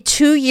or a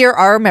 2-year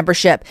Aro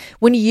membership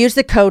when you use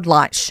the code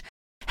LAUNCH.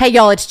 Hey,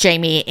 y'all, it's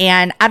Jamie.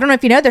 And I don't know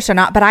if you know this or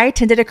not, but I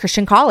attended a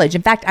Christian college.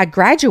 In fact, I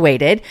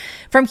graduated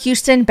from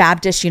Houston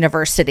Baptist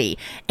University.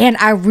 And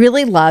I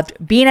really loved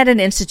being at an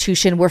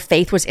institution where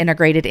faith was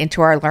integrated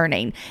into our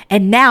learning.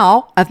 And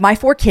now, of my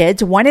 4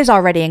 kids, 1 is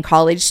already in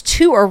college,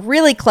 2 are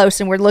really close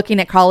and we're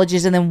looking at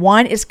colleges, and then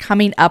 1 is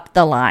coming up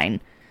the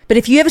line. But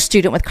if you have a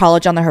student with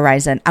college on the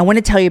horizon, I want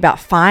to tell you about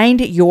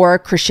Find Your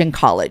Christian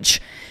College.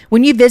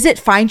 When you visit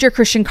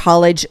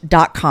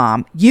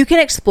findyourchristiancollege.com, you can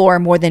explore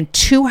more than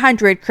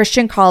 200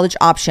 Christian college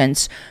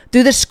options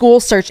through the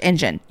school search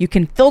engine. You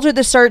can filter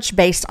the search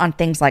based on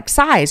things like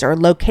size or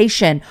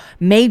location,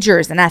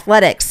 majors, and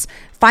athletics.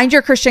 Find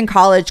Your Christian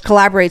College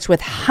collaborates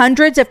with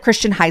hundreds of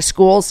Christian high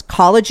schools,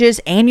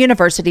 colleges, and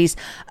universities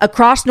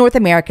across North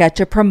America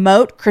to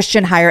promote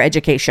Christian higher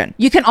education.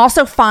 You can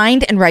also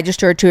find and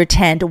register to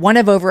attend one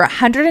of over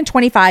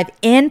 125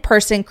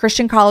 in-person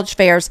Christian college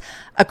fairs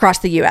across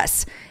the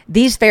U.S.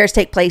 These fairs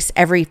take place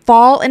every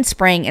fall and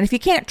spring, and if you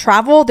can't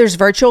travel, there's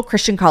virtual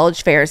Christian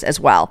college fairs as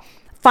well.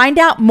 Find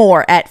out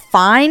more at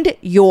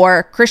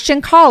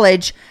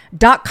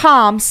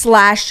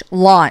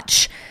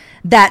findyourchristiancollege.com/launch.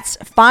 That's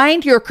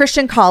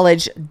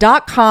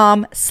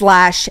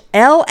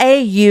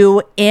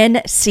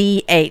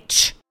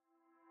findyourchristiancollege.com/LAUNCH.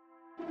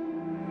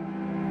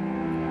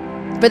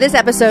 For this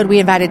episode, we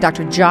invited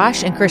Dr.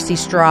 Josh and Christi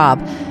Straub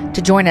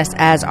to join us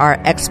as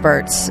our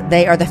experts.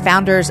 They are the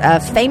founders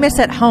of Famous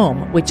at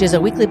Home, which is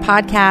a weekly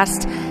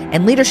podcast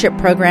and leadership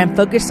program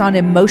focused on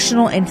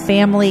emotional and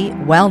family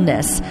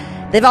wellness.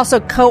 They've also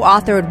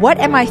co-authored What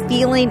Am I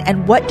Feeling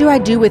and What Do I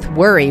Do with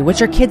Worry,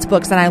 which are kids'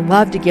 books, and I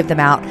love to give them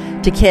out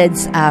to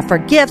kids for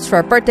gifts,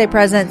 for birthday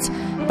presents.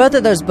 Both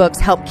of those books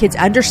help kids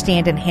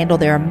understand and handle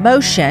their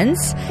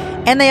emotions.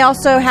 And they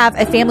also have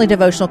a family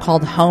devotional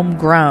called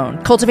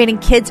Homegrown, Cultivating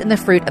Kids in the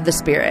Fruit of the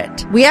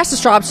Spirit. We asked the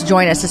Straubs to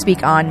join us to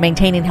speak on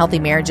maintaining healthy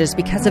marriages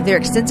because of their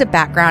extensive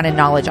background and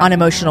knowledge on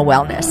emotional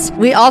wellness.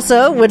 We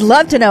also would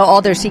love to know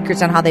all their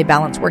secrets on how they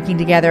balance working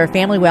together,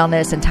 family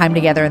wellness, and time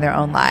together in their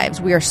own lives.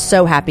 We are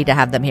so happy to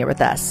have them here with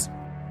us.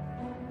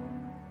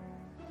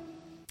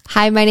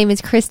 Hi, my name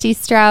is Christi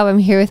Straub. I'm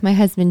here with my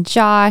husband,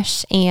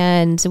 Josh,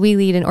 and we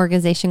lead an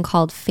organization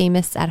called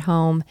Famous at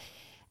Home.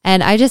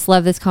 And I just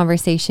love this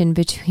conversation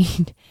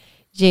between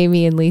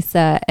Jamie and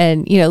Lisa.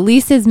 And,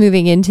 Lisa's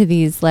moving into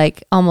these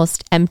like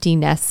almost empty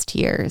nest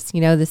years,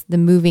 the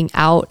moving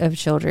out of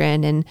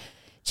children, and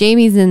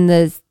Jamie's in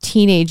the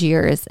teenage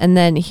years. And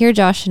then here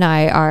Josh and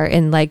I are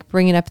in like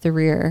bringing up the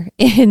rear,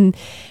 and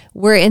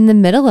we're in the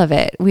middle of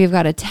it. We've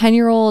got a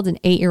 10-year-old, an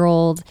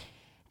 8-year-old,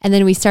 and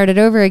then we started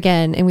over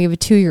again and we have a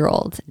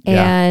 2-year-old.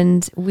 Yeah.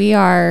 And we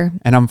are...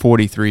 And I'm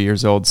 43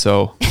 years old,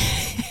 so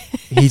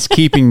he's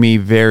keeping me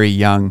very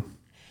young.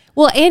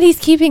 Well, and he's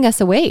keeping us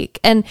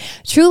awake. And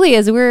truly,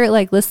 as we're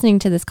like listening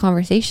to this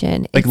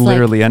conversation... Like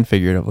literally and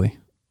figuratively.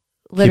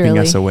 Literally.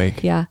 Keeping us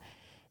awake. Yeah.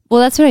 Well,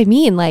 that's what I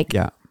mean. Like,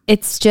 yeah.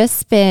 It's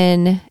just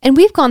been... And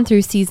we've gone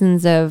through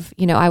seasons of,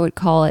 I would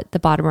call it the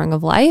bottom rung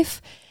of life.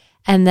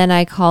 And then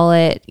I call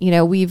it,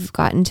 we've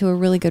gotten to a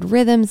really good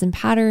rhythms and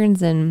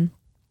patterns, and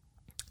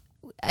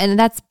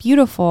that's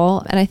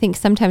beautiful. And I think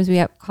sometimes we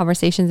have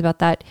conversations about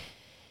that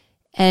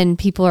and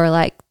people are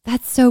like,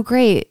 that's so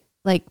great.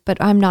 Like, but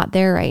I'm not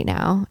there right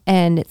now.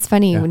 And it's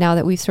funny now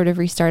that we've sort of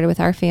restarted with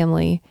our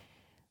family,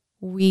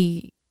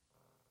 we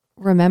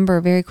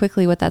remember very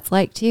quickly what that's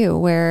like too,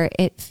 where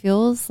it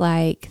feels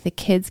like the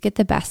kids get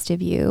the best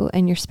of you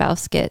and your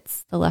spouse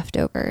gets the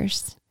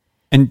leftovers.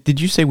 And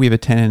did you say we have a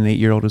 10 and an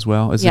 8-year-old as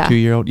well as a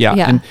 2-year-old? Yeah.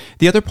 And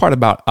the other part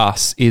about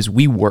us is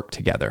we work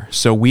together.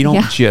 So we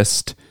don't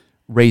just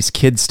raise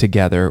kids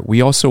together.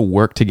 We also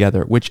work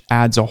together, which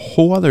adds a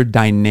whole other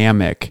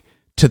dynamic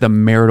to the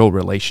marital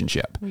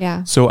relationship.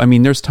 Yeah. So, I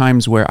mean, there's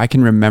times where I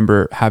can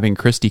remember having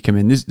Christi come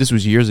in. This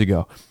was years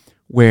ago,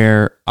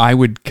 where I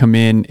would come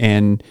in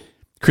and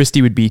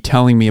Christi would be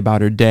telling me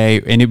about her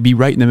day, and it'd be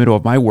right in the middle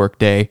of my work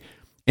day,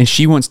 and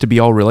she wants to be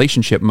all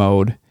relationship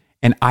mode,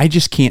 and I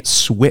just can't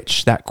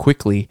switch that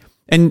quickly.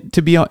 And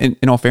to be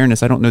in all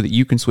fairness, I don't know that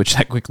you can switch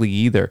that quickly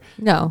either.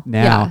 No.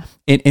 Now.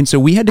 Yeah. And so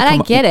we had to.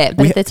 And I get it,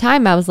 but at the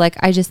time I was like,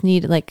 I just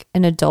need like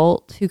an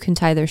adult who can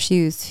tie their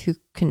shoes, who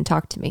can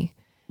talk to me.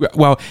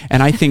 Well,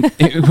 and I think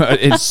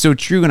it's so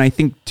true. And I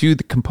think too,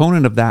 the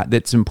component of that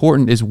that's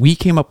important is we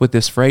came up with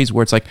this phrase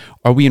where it's like,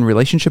 are we in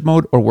relationship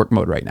mode or work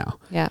mode right now?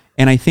 Yeah.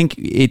 And I think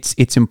it's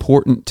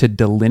important to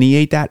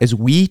delineate that as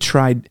we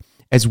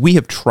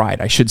have tried,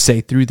 I should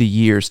say, through the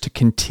years to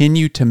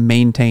continue to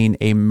maintain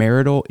a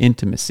marital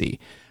intimacy,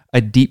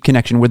 a deep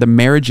connection where the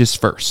marriage is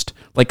first.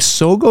 Like,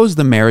 so goes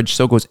the marriage,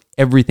 so goes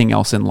everything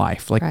else in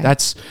life. Like,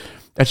 that's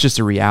just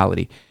a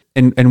reality.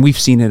 And we've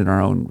seen it in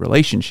our own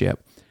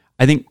relationship.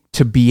 I think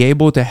to be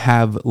able to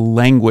have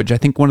language, I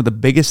think one of the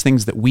biggest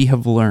things that we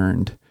have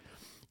learned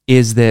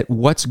is that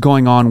what's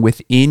going on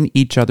within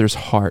each other's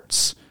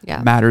hearts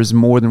matters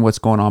more than what's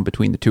going on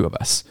between the two of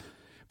us.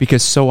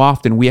 Because so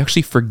often we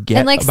actually forget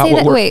and like about say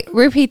what that, wait,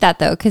 repeat that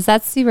though, because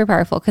that's super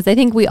powerful. Because I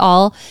think we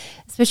all,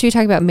 especially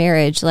talking about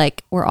marriage,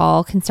 like we're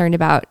all concerned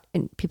about,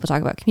 and people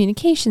talk about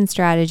communication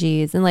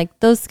strategies, and like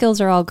those skills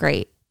are all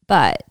great.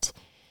 But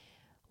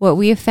what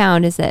we have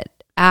found is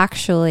that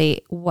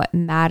actually what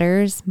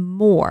matters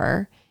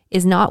more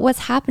is not what's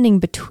happening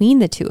between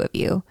the two of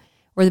you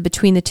or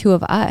between the two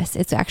of us.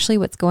 It's actually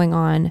what's going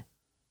on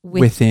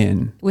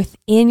within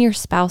your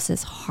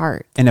spouse's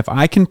heart. And if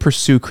I can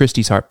pursue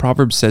Christi's heart,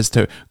 Proverbs says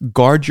to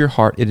guard your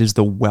heart. It is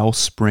the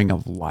wellspring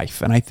of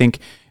life. And I think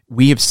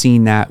we have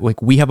seen that, like,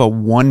 we have a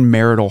one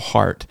marital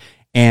heart,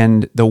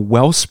 and the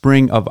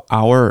wellspring of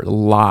our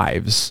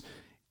lives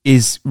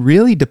is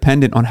really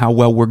dependent on how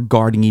well we're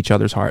guarding each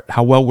other's heart,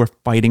 how well we're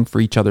fighting for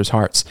each other's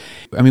hearts.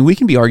 I mean, we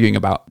can be arguing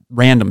about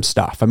random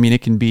stuff. I mean,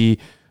 it can be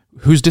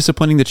who's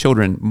disciplining the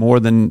children more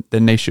than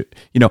they should,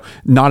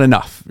 not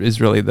enough is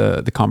really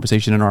the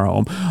conversation in our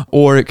home.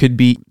 Or it could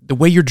be the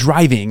way you're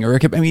driving, or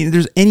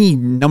there's any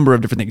number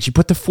of different things. You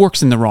put the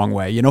forks in the wrong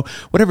way,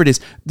 whatever it is.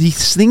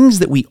 These things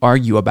that we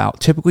argue about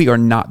typically are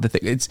not the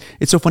thing. It's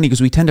so funny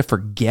because we tend to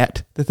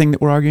forget the thing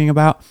that we're arguing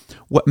about.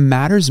 What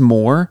matters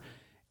more,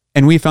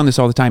 and we found this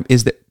all the time,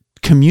 is that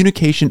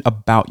communication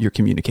about your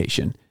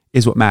communication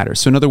is what matters.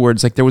 So in other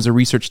words, like there was a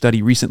research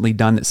study recently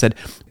done that said,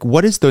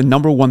 what is the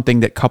number one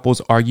thing that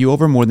couples argue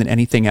over more than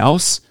anything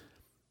else?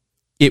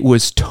 It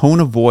was tone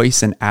of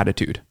voice and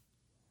attitude.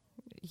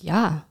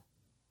 Yeah.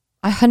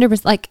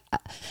 100%. Like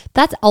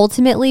that's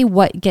ultimately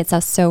what gets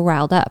us so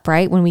riled up,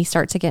 right? When we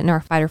start to get in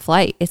our fight or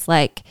flight, it's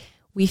like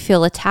we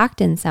feel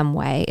attacked in some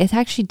way. It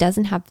actually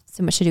doesn't have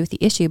so much to do with the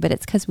issue, but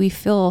it's because we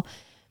feel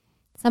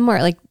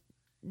somewhere like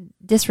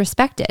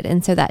disrespected.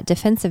 And so that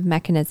defensive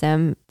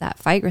mechanism, that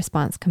fight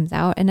response comes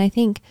out. And I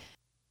think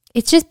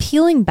it's just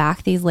peeling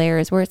back these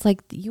layers where it's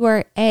like you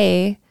are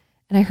and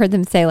I heard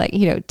them say like,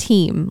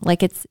 team,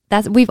 like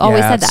we've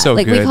always said that. So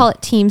like good. We call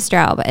it Team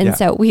Straub. And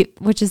so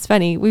which is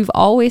funny, we've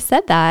always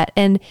said that.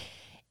 And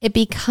it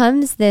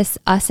becomes this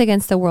us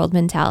against the world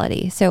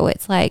mentality. So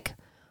it's like,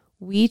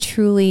 we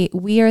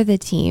are the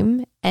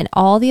team, and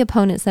all the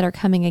opponents that are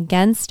coming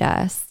against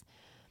us,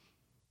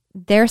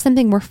 there's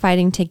something we're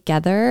fighting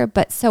together,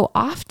 but so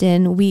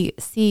often we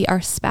see our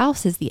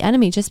spouse as the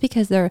enemy just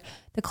because they're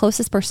the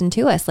closest person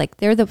to us. Like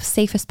they're the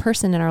safest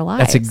person in our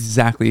lives. That's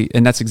exactly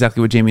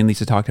what Jamie and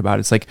Lisa talked about.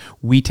 It's like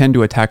we tend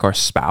to attack our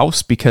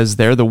spouse because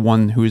they're the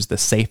one who is the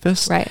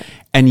safest. Right.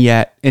 And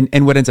yet,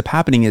 and what ends up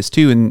happening is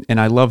too, and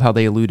I love how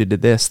they alluded to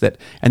this, that,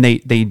 and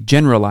they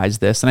generalize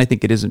this, and I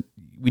think it isn't,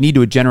 we need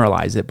to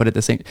generalize it, but at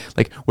the same,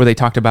 like where they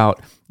talked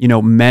about,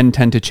 men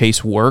tend to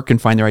chase work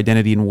and find their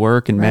identity in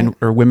work, and men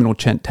or women will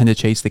tend to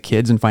chase the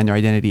kids and find their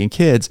identity in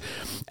kids.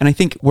 And I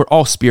think we're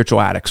all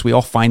spiritual addicts. We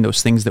all find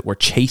those things that we're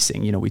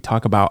chasing. We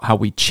talk about how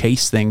we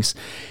chase things,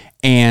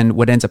 and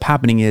what ends up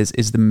happening is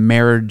the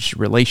marriage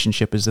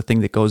relationship is the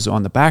thing that goes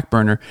on the back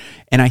burner.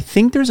 And I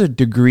think there's a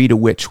degree to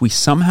which we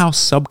somehow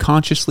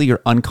subconsciously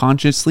or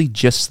unconsciously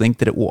just think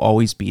that it will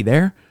always be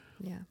there.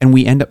 Yeah. And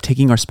we end up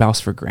taking our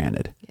spouse for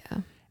granted. Yeah.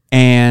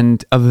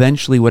 And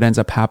eventually what ends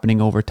up happening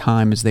over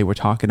time, as they were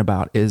talking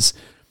about, is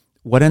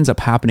what ends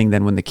up happening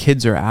then when the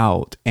kids are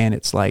out and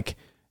it's like,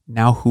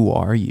 now who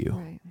are you?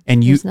 Right.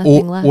 And there's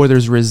nothing left. or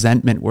there's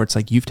resentment where it's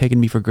like, you've taken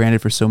me for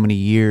granted for so many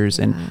years,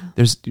 and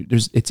there's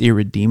it's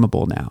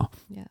irredeemable now.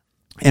 Yeah.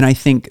 And I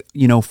think,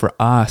 for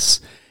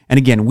us, and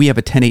again, we have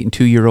a 10, 8, and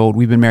 2-year-old.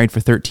 We've been married for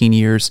 13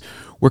 years.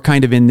 We're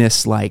kind of in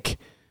this like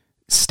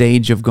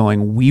stage of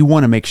going, we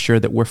want to make sure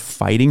that we're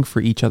fighting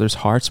for each other's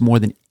hearts more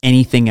than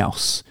anything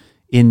else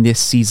in this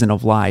season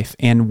of life.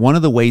 And one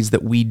of the ways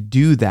that we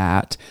do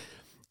that,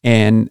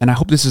 and I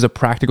hope this is a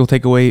practical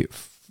takeaway,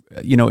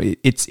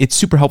 it's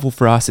super helpful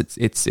for us.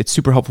 It's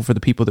super helpful for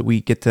the people that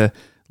we get to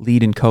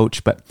lead and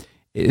coach, but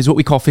it is what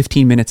we call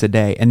 15 minutes a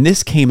day. And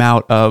this came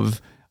out of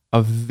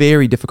a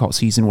very difficult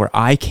season where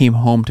I came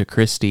home to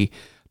Christi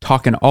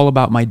talking all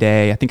about my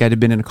day. I think I'd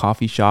been in a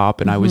coffee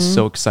shop and I was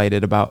so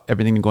excited about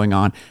everything going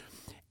on.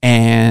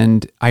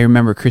 And I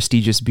remember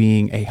Christi just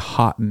being a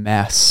hot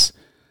mess.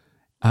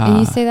 And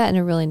you say that in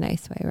a really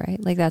nice way, right?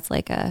 Like that's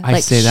like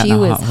she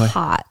was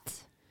hot.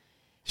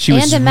 She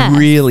was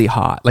really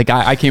hot. Like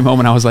I came home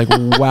and I was like,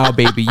 wow,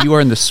 baby, you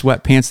are in the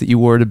sweatpants that you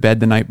wore to bed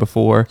the night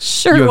before.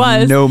 Sure you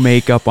was. Have no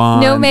makeup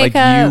on. No makeup.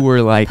 Like you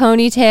were like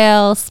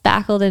ponytail,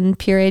 spackled in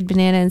pureed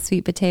banana and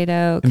sweet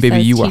potato. And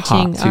baby, you were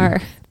hot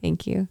too.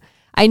 Thank you.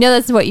 I know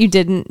that's what you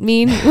didn't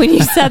mean when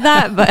you said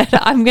that, but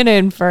I'm going to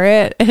infer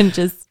it and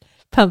just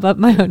pump up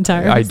my own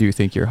tires. I do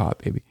think you're hot,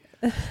 baby.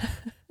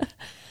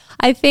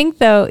 I think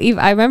though,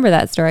 I remember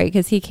that story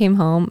because he came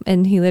home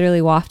and he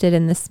literally wafted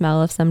in the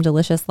smell of some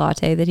delicious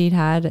latte that he'd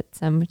had at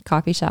some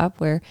coffee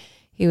shop where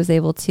he was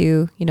able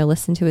to,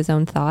 listen to his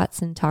own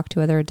thoughts and talk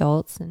to other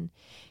adults. And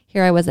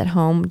here I was at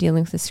home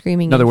dealing with the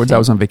screaming. In other words, I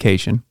was on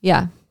vacation.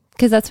 Yeah.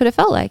 Because that's what it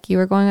felt like. You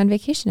were going on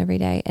vacation every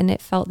day. And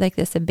it felt like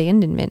this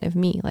abandonment of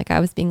me. Like I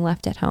was being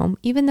left at home,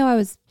 even though I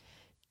was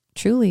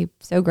truly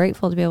so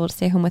grateful to be able to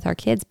stay home with our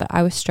kids, but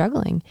I was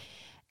struggling.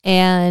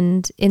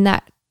 And in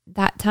that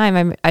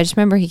time, I just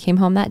remember he came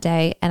home that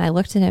day and I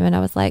looked at him and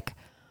I was like,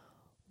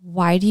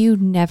 why do you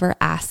never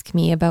ask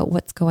me about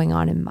what's going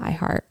on in my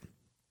heart?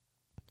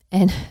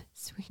 And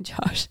sweet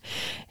Josh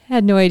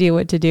had no idea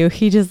what to do.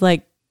 He just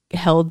like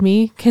held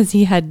me because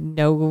he had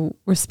no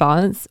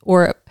response,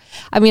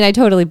 I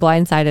totally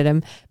blindsided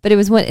him, but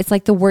it's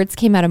like the words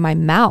came out of my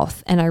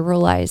mouth and I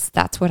realized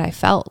that's what I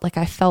felt. Like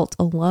I felt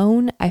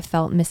alone. I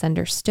felt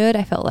misunderstood.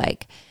 I felt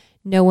like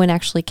no one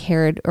actually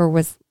cared or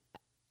was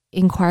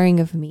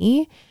inquiring of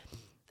me.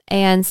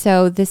 And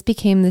so this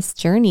became this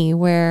journey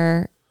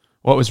where...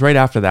 Well, it was right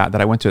after that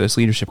I went to this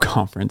leadership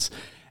conference,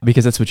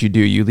 because that's what you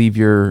do. You leave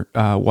your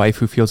wife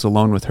who feels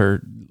alone with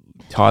her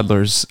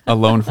toddlers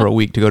alone for a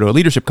week to go to a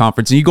leadership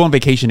conference, and you go on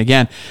vacation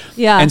again.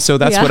 Yeah. And so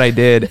that's what I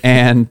did.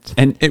 And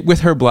with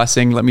her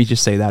blessing, let me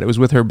just say that it was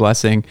with her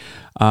blessing.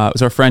 It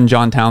was our friend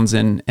John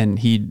Townsend, and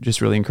he just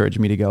really encouraged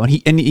me to go.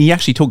 And he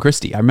actually told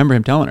Christi, I remember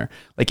him telling her,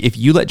 like, if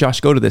you let Josh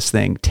go to this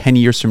thing 10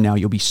 years from now,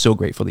 you'll be so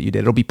grateful that you did.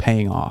 It'll be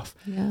paying off.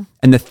 Yeah.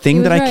 And the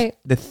thing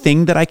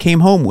that I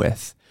came home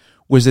with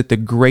was that the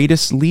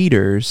greatest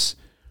leaders,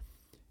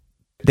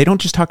 they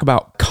don't just talk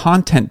about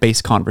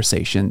content-based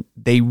conversation.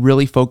 They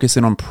really focus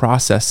in on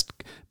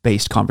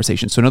process-based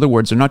conversation. So in other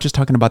words, they're not just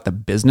talking about the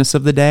business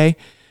of the day,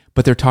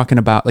 but they're talking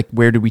about like,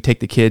 where did we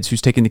take the kids?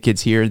 Who's taking the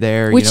kids here,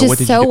 there? Which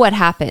is what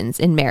happens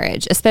in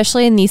marriage,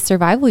 especially in these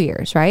survival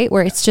years, right?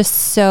 Where it's just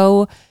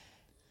so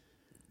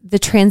the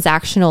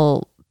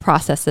transactional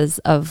processes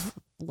of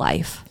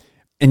life.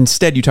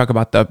 Instead, you talk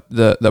about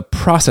the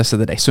process of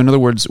the day. So in other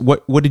words,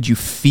 what did you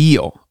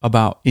feel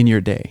about in your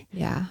day?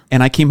 Yeah.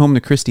 And I came home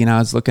to Christi and I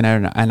was looking at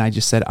her and I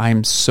just said, I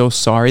am so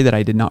sorry that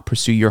I did not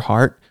pursue your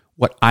heart.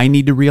 What I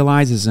need to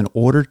realize is, in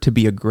order to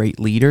be a great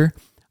leader,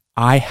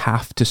 I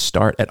have to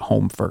start at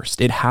home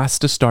first. It has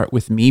to start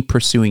with me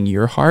pursuing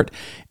your heart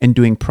and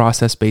doing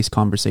process-based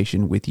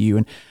conversation with you.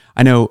 And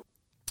I know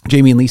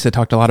Jamie and Lisa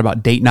talked a lot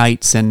about date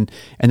nights and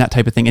that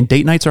type of thing. And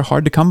date nights are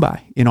hard to come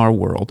by in our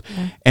world.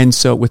 Yeah. And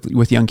so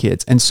with young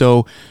kids. And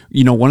so,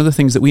 one of the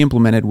things that we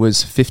implemented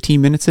was 15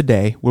 minutes a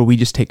day where we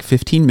just take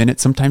 15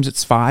 minutes. Sometimes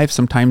it's 5,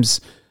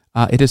 sometimes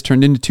it has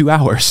turned into 2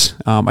 hours.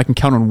 I can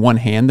count on one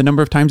hand the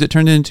number of times it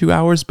turned into 2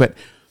 hours, but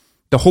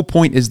the whole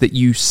point is that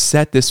you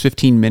set this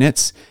 15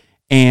 minutes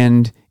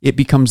and it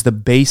becomes the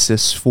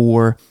basis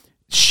for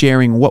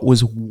sharing what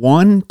was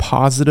one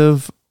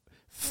positive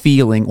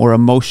feeling or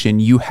emotion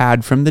you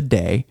had from the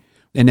day,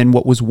 and then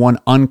what was one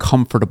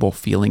uncomfortable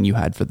feeling you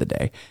had for the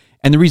day.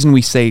 And the reason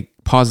we say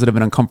positive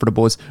and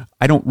uncomfortable is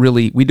we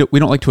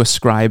don't like to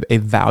ascribe a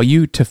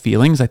value to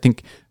feelings. I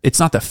think it's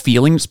not the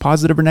feelings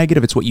positive or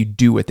negative, it's what you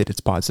do with it, it's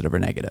positive or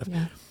negative.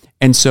 Yeah.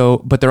 And so,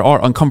 but there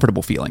are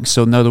uncomfortable feelings.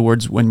 So in other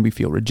words, when we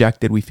feel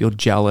rejected, we feel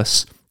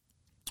jealous,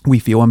 we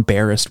feel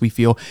embarrassed, we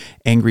feel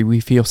angry,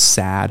 we feel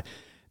sad.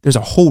 There's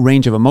a whole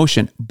range of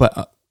emotion.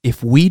 But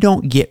if we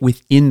don't get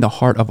within the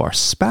heart of our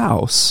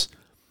spouse,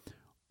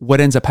 what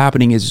ends up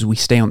happening is we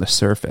stay on the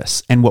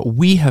surface. And what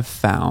we have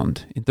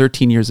found in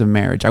 13 years of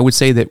marriage, I would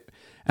say that,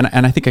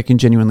 and I think I can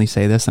genuinely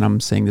say this, and I'm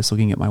saying this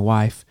looking at my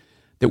wife,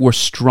 that we're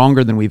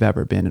stronger than we've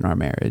ever been in our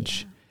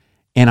marriage.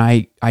 And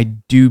I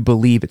do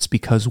believe it's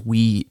because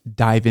we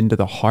dive into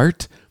the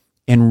heart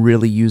and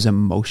really use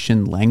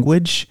emotion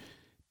language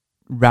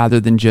rather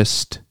than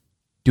just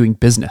doing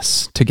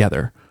business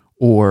together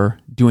or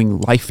doing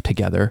life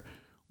together.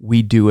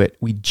 We do it,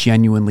 we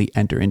genuinely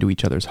enter into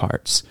each other's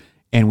hearts,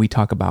 and we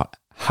talk about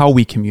how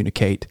we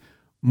communicate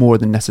more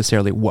than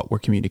necessarily what we're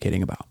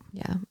communicating about.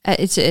 Yeah.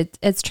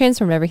 It's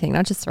transformed everything,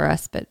 not just for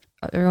us, but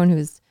everyone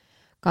who's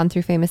gone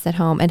through Famous at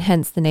Home, and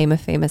hence the name of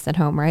Famous at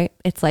Home, right?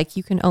 It's like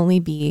you can only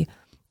be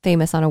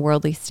famous on a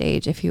worldly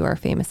stage if you are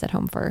famous at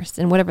home first,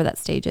 and whatever that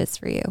stage is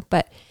for you.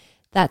 But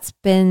that's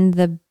been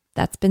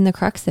the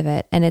crux of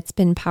it. And it's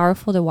been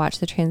powerful to watch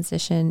the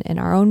transition in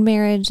our own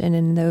marriage and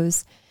in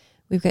those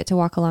we've got to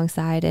walk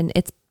alongside. And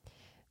it's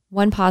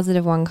one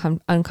positive,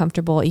 one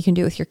uncomfortable. You can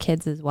do it with your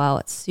kids as well.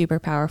 It's super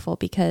powerful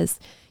because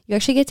you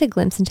actually get to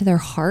glimpse into their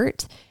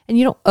heart, and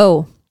you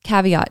don't,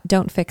 caveat,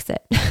 don't fix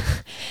it.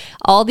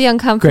 All the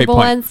uncomfortable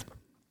ones,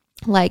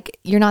 like,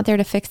 you're not there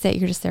to fix it.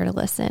 You're just there to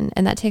listen.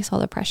 And that takes all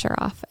the pressure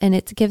off. And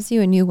it gives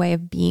you a new way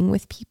of being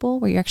with people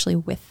where you're actually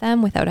with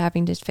them without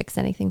having to fix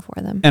anything for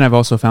them. And I've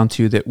also found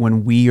too that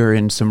when we are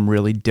in some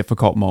really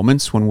difficult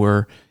moments, when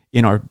we're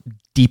in our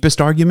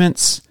deepest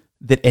arguments,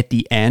 that at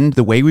the end,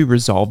 the way we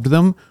resolved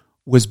them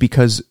was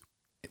because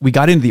we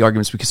got into the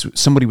arguments because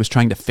somebody was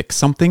trying to fix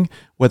something,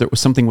 whether it was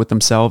something with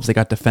themselves, they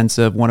got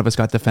defensive, one of us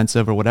got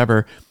defensive or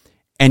whatever.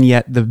 And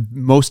yet the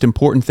most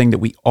important thing that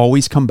we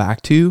always come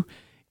back to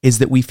is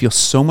that we feel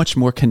so much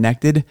more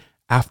connected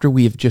after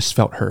we have just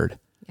felt heard.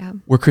 Yeah.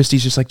 Where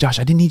Christy's just like, Josh,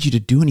 I didn't need you to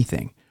do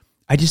anything.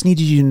 I just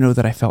needed you to know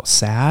that I felt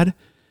sad,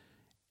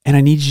 and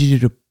I needed you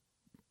to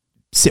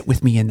sit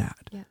with me in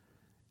that. Yeah.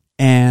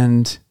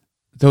 And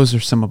those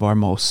are some of our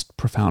most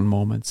profound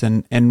moments.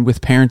 And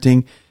with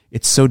parenting,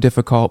 it's so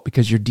difficult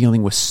because you're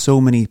dealing with so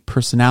many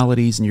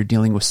personalities, and you're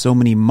dealing with so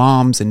many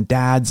moms and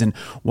dads, and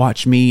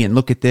watch me and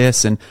look at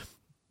this, and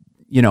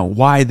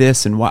why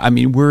this and why. I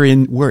mean, we're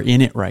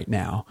in it right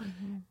now. Mm-hmm.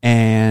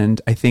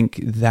 And I think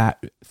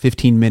that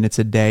 15 minutes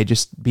a day,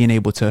 just being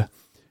able to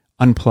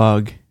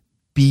unplug,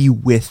 be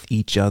with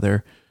each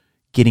other,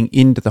 getting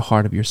into the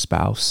heart of your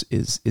spouse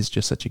is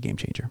just such a game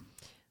changer.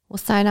 We'll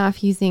sign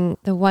off using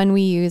the one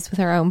we use with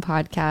our own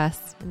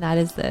podcast, and that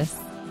is this.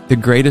 The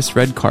greatest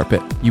red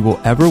carpet you will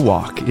ever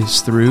walk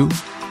is through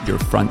your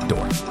front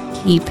door.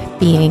 Keep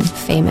being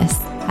famous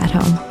at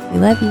home. We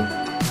love you.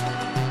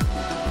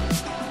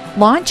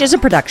 Launch is a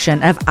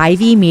production of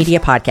Ivy Media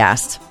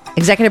Podcast.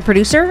 Executive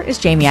producer is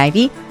Jamie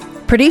Ivy.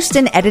 Produced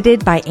and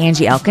edited by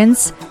Angie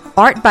Elkins.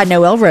 Art by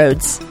Noel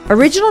Rhodes.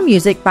 Original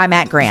music by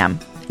Matt Graham.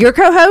 Your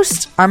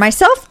co-hosts are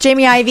myself,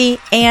 Jamie Ivy,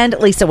 and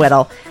Lisa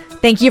Whittle.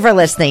 Thank you for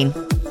listening.